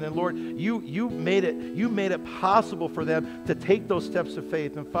have land. And Lord, you made it possible for them to take those steps of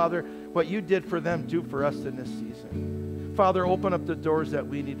faith. And Father, what you did for them, do for us in this season. Father, open up the doors that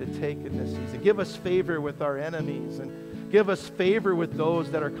we need to take in this season. Give us favor with our enemies and give us favor with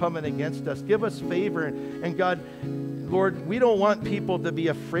those that are coming against us. Give us favor. And God, Lord, we don't want people to be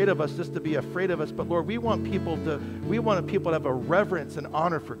afraid of us just to be afraid of us, but Lord, we want people to have a reverence and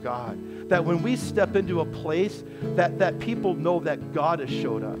honor for God. That when we step into a place, that people know that God has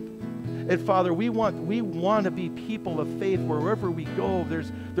showed up. And Father, we want to be people of faith wherever we go.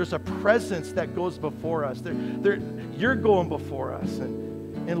 There's a presence that goes before us. You're going before us.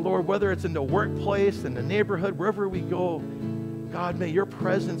 And Lord, whether it's in the workplace, in the neighborhood, wherever we go, God, may your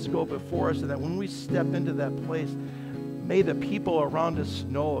presence go before us, and that when we step into that place, may the people around us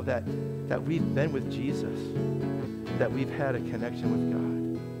know that we've been with Jesus, that we've had a connection with God.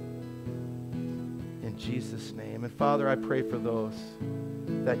 In Jesus' name. And Father, I pray for those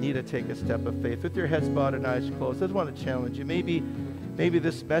that need to take a step of faith. With your heads bowed and eyes closed, I just want to challenge you. Maybe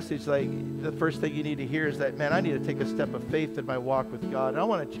this message, like the first thing you need to hear is that, man, I need to take a step of faith in my walk with God. And I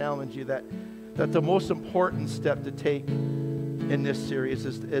want to challenge you that the most important step to take in this series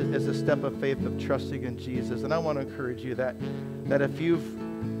is a step of faith of trusting in Jesus. And I want to encourage you that if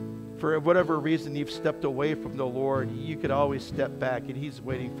for whatever reason you've stepped away from the Lord, you could always step back, and he's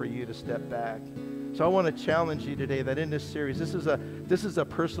waiting for you to step back. So I want to challenge you today that in this series, this is a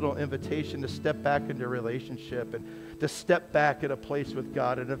personal invitation to step back into a relationship and to step back in a place with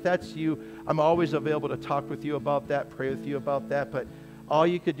God. And if that's you, I'm always available to talk with you about that, pray with you about that. But all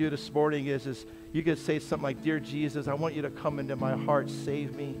you could do this morning is you could say something like, Dear Jesus, I want you to come into my heart,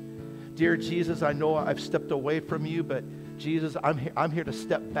 save me. Dear Jesus, I know I've stepped away from you, but Jesus, I'm here to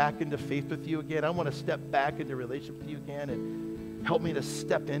step back into faith with you again. I want to step back into relationship with you again, and help me to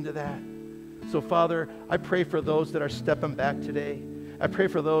step into that. So, Father, I pray for those that are stepping back today. I pray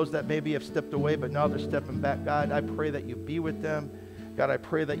for those that maybe have stepped away, but now they're stepping back. God, I pray that you be with them. God, I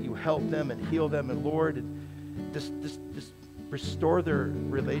pray that you help them and heal them. And Lord, and just restore their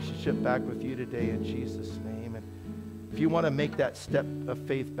relationship back with you today in Jesus' name. And if you want to make that step of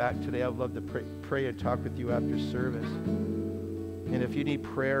faith back today, I'd love to pray and talk with you after service. And if you need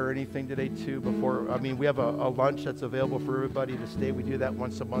prayer or anything today too, we have a lunch that's available for everybody to stay. We do that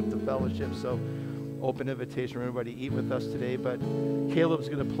once a month to fellowship. So open invitation for everybody to eat with us today. But Caleb's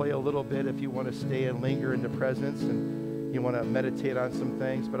going to play a little bit if you want to stay and linger in the presence and you want to meditate on some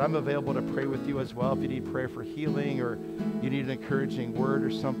things. But I'm available to pray with you as well. If you need prayer for healing or you need an encouraging word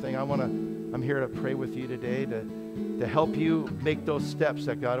or something, I'm here to pray with you today to help you make those steps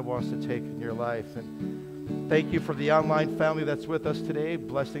that God wants to take in your life. And thank you for the online family that's with us today.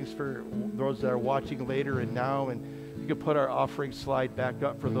 Blessings for those that are watching later and now. And you can put our offering slide back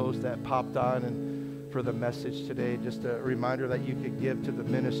up for those that popped on and for the message today. Just a reminder that you can give to the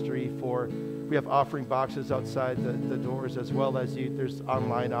ministry we have offering boxes outside the doors, as well as there's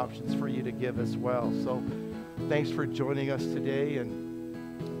online options for you to give as well. So thanks for joining us today,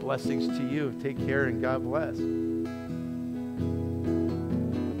 and blessings to you. Take care and God bless.